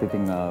නැති වුණත්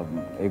ඉතින්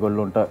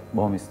ඒගොල්ලොන්ට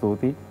බොහොම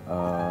ස්තුතියි.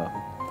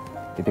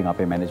 ඉතින්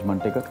අපේ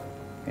මැනේජ්මන්ට් එක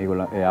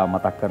ඒගොල්ලෝ එයා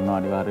මතක් කරනවා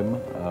අනිවාර්යයෙන්ම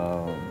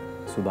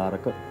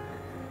සුදාරක.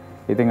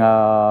 ඉතින්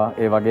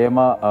ඒ වගේම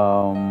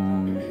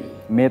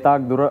මේ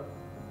තාක් දුර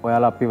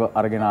ඔයාලා අපිව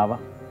අරගෙන ආවා.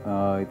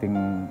 ඉතින්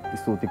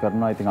ස්තුති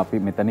කරනවා. ඉතින් අපි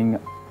මෙතනින්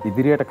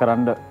ඉදිරියට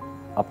කරන්න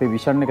අපේ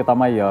විෂන් එක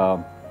තමයි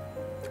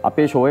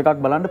අපේ ෂෝ එකක්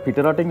බලන්න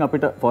පිටරටින්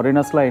අපිට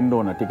ෆොරිනර්ස්ලා එන්න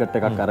ඕන ටිකට්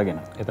එකක් අරගෙන.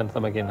 එතන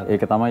තමයි කියන්නේ.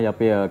 ඒක තමයි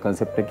අපේ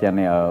කන්සෙප්ට් එක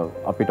කියන්නේ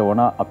අපිට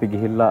ඕන අපි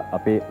ගිහිල්ලා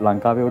අපේ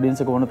ලංකාවේ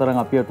ඔඩියන්ස් එක ඕන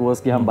තරම් අපි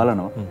ටුවර්ස් ගියම්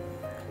බලනවා.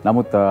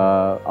 නමුත්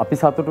අපි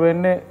සතුටු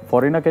වෙන්නේ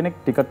ෆොරිනර්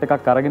කෙනෙක් ටිකට්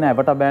එකක් අරගෙන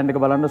ඇවටා බෑන්ඩ්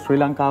එක බලන්න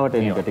ශ්‍රී ලංකාවට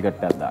එන එක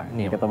ටිකට් එකක් දාන්න.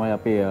 ඒක තමයි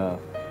අපේ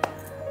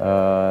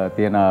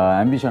තියෙන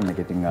ඇම්බිෂන් එක.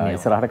 ඉතින්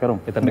ඉස්සරහට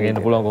කරමු. එතනට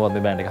ගේන්න පුළුවන් කොහොමද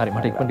මේ බෑන්ඩ් එක. හරි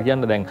මට ඉක්මනට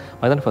කියන්න දැන්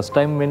මම හිතන්නේ ෆස්ට්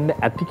ටයිම් වෙන්න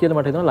ඇති කියලා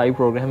මට හිතෙනවා ලයිව්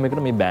ප්‍රෝග්‍රෑම්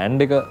එකකට මේ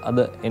බෑන්ඩ් එක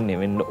අද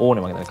එන්නේ වෙන්න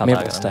ඕනේ මම හිතන්නේ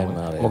කතා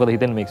කරන්න. මොකද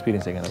හිතෙන්නේ මේ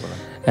එක්ස්පීරියන්ස් එක ගැන බලන්න.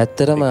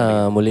 ඇත්තටම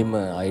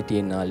මුලින්ම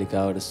ITN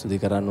නාලිකාවට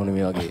ස්තුති කරන්න ඕනේ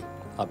මේ වගේ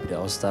අපිට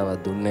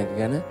අවස්ථාවක් දුන්න එක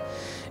ගැන.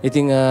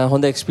 ඉතින්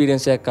හොඳ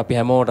එක්ස්පීරියන්ස් එකක්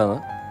අපි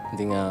හැමෝටම.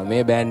 ඉතින්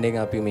මේ බෑන්ඩ් එක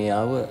අපි මේ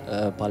ආව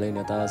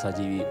පළවෙනි වතාව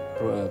සජීවී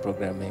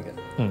ප්‍රෝග්‍රෑම් එක.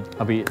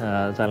 අපි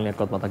channel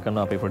එකක්වත් මතක්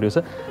කරනවා අපේ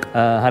ප්‍රොඩියුසර්.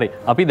 හරි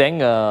අපි දැන්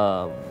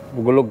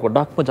ඔයගොල්ලෝ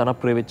ගොඩක්ම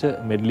ජනප්‍රිය වෙච්ච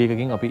මෙඩ්ලි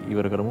එකකින් අපි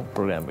ඉවර කරමු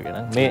ප්‍රෝග්‍රෑම් එක.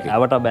 මේ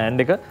අවටා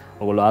බෑන්ඩ් එක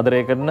ඔයගොල්ලෝ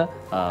ආදරය කරන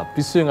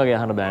පිස්සුවෙන් වගේ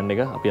අහන බෑන්ඩ්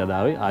එක අපි අද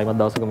ආවේ. ආයිමත්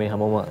දවසක මේ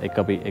හැමෝම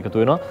එක්ක අපි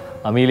එකතු වෙනවා.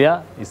 අමීලියා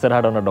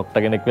ඉස්සරහට ඔන්න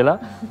ඩොක්ටර් කෙනෙක් වෙලා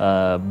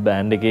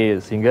බෑන්ඩ් එකේ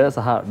සිංගර්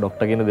සහ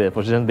ඩොක්ටර් කියන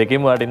පොසිෂන්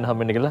දෙකේම වටින්න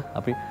හම්බෙන්න කියලා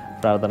අපි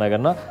ප්‍රාර්ථනා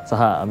කරනවා.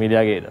 සහ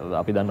අමීලියාගේ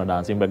අපි දන්නවා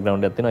ඩාන්සින්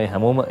බෑග්ග්‍රවුන්ඩ් එකක් තියෙනවා. ඒ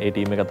හැමෝම ඒ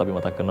ටීම් එකත් අපි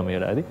මතක් කරනවා මේ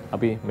වෙලාවේදී.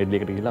 අපි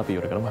මෙඩ්ලි එකට ගිහිල්ලා අපි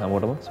ඉවර කරමු.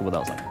 හැමෝටම සුබ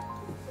දවසක්.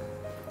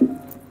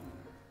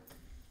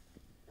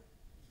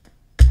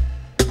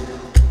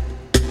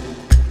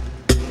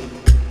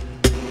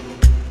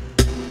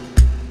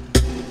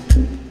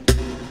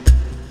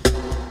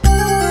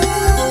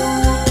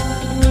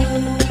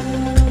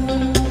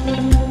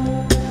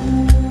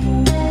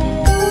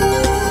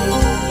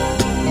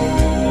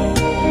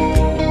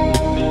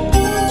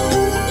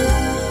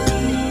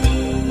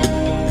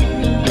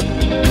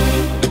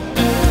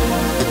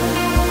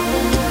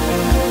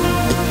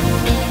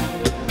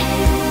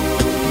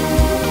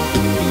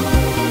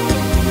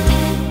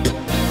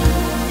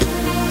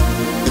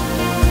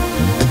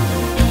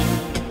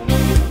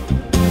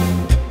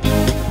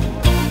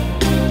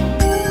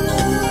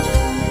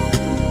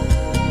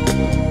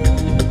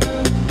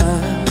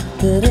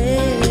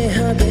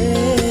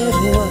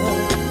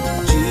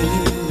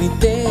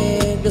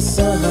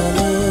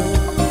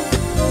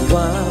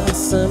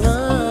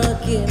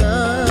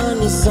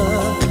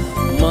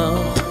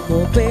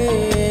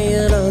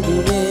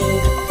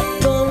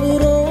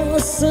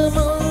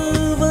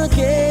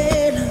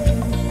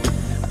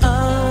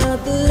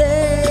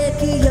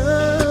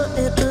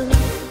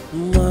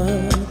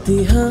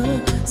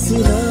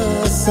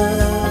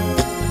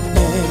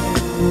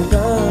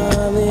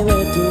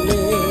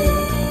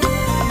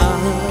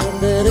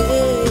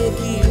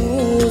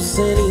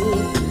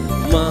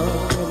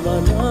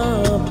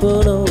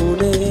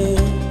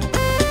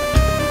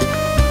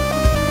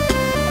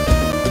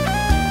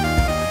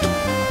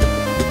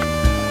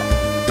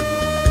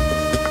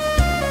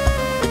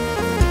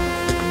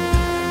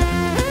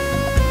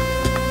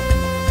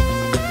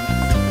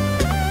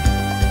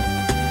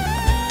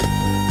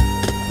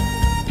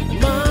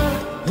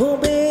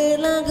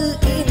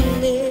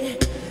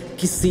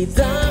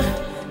 සිතා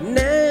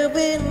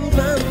නැවෙන්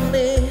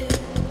වන්නේ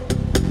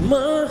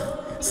මා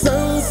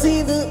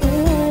සංසිද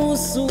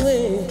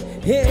ඌසුවේ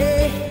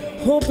හේ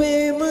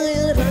ඔබේමය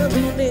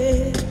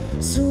රඳුනේ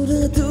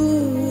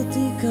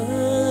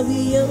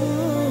සුරදූතිකාවියම්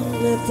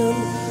නැතම්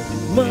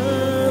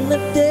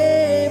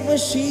මානතේම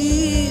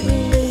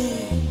ශීලනේ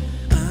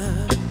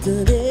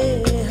ආතරේ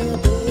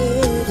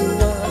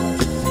හදේරුවා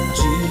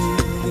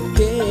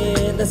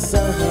ජීවිතේද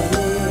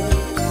සහනේ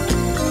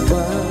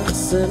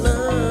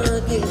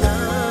වාසනාගේ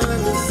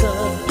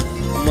ආනිසා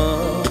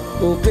මා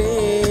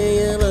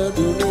ඔබේ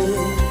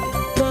යනදුනේ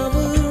තව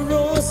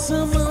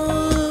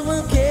රෝසමව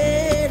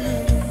කෙල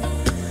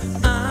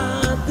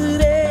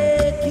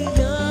ආදරේ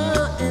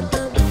කියා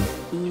ඇතම්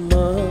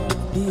මා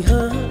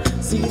දිහා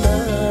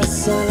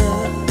සිනාසලා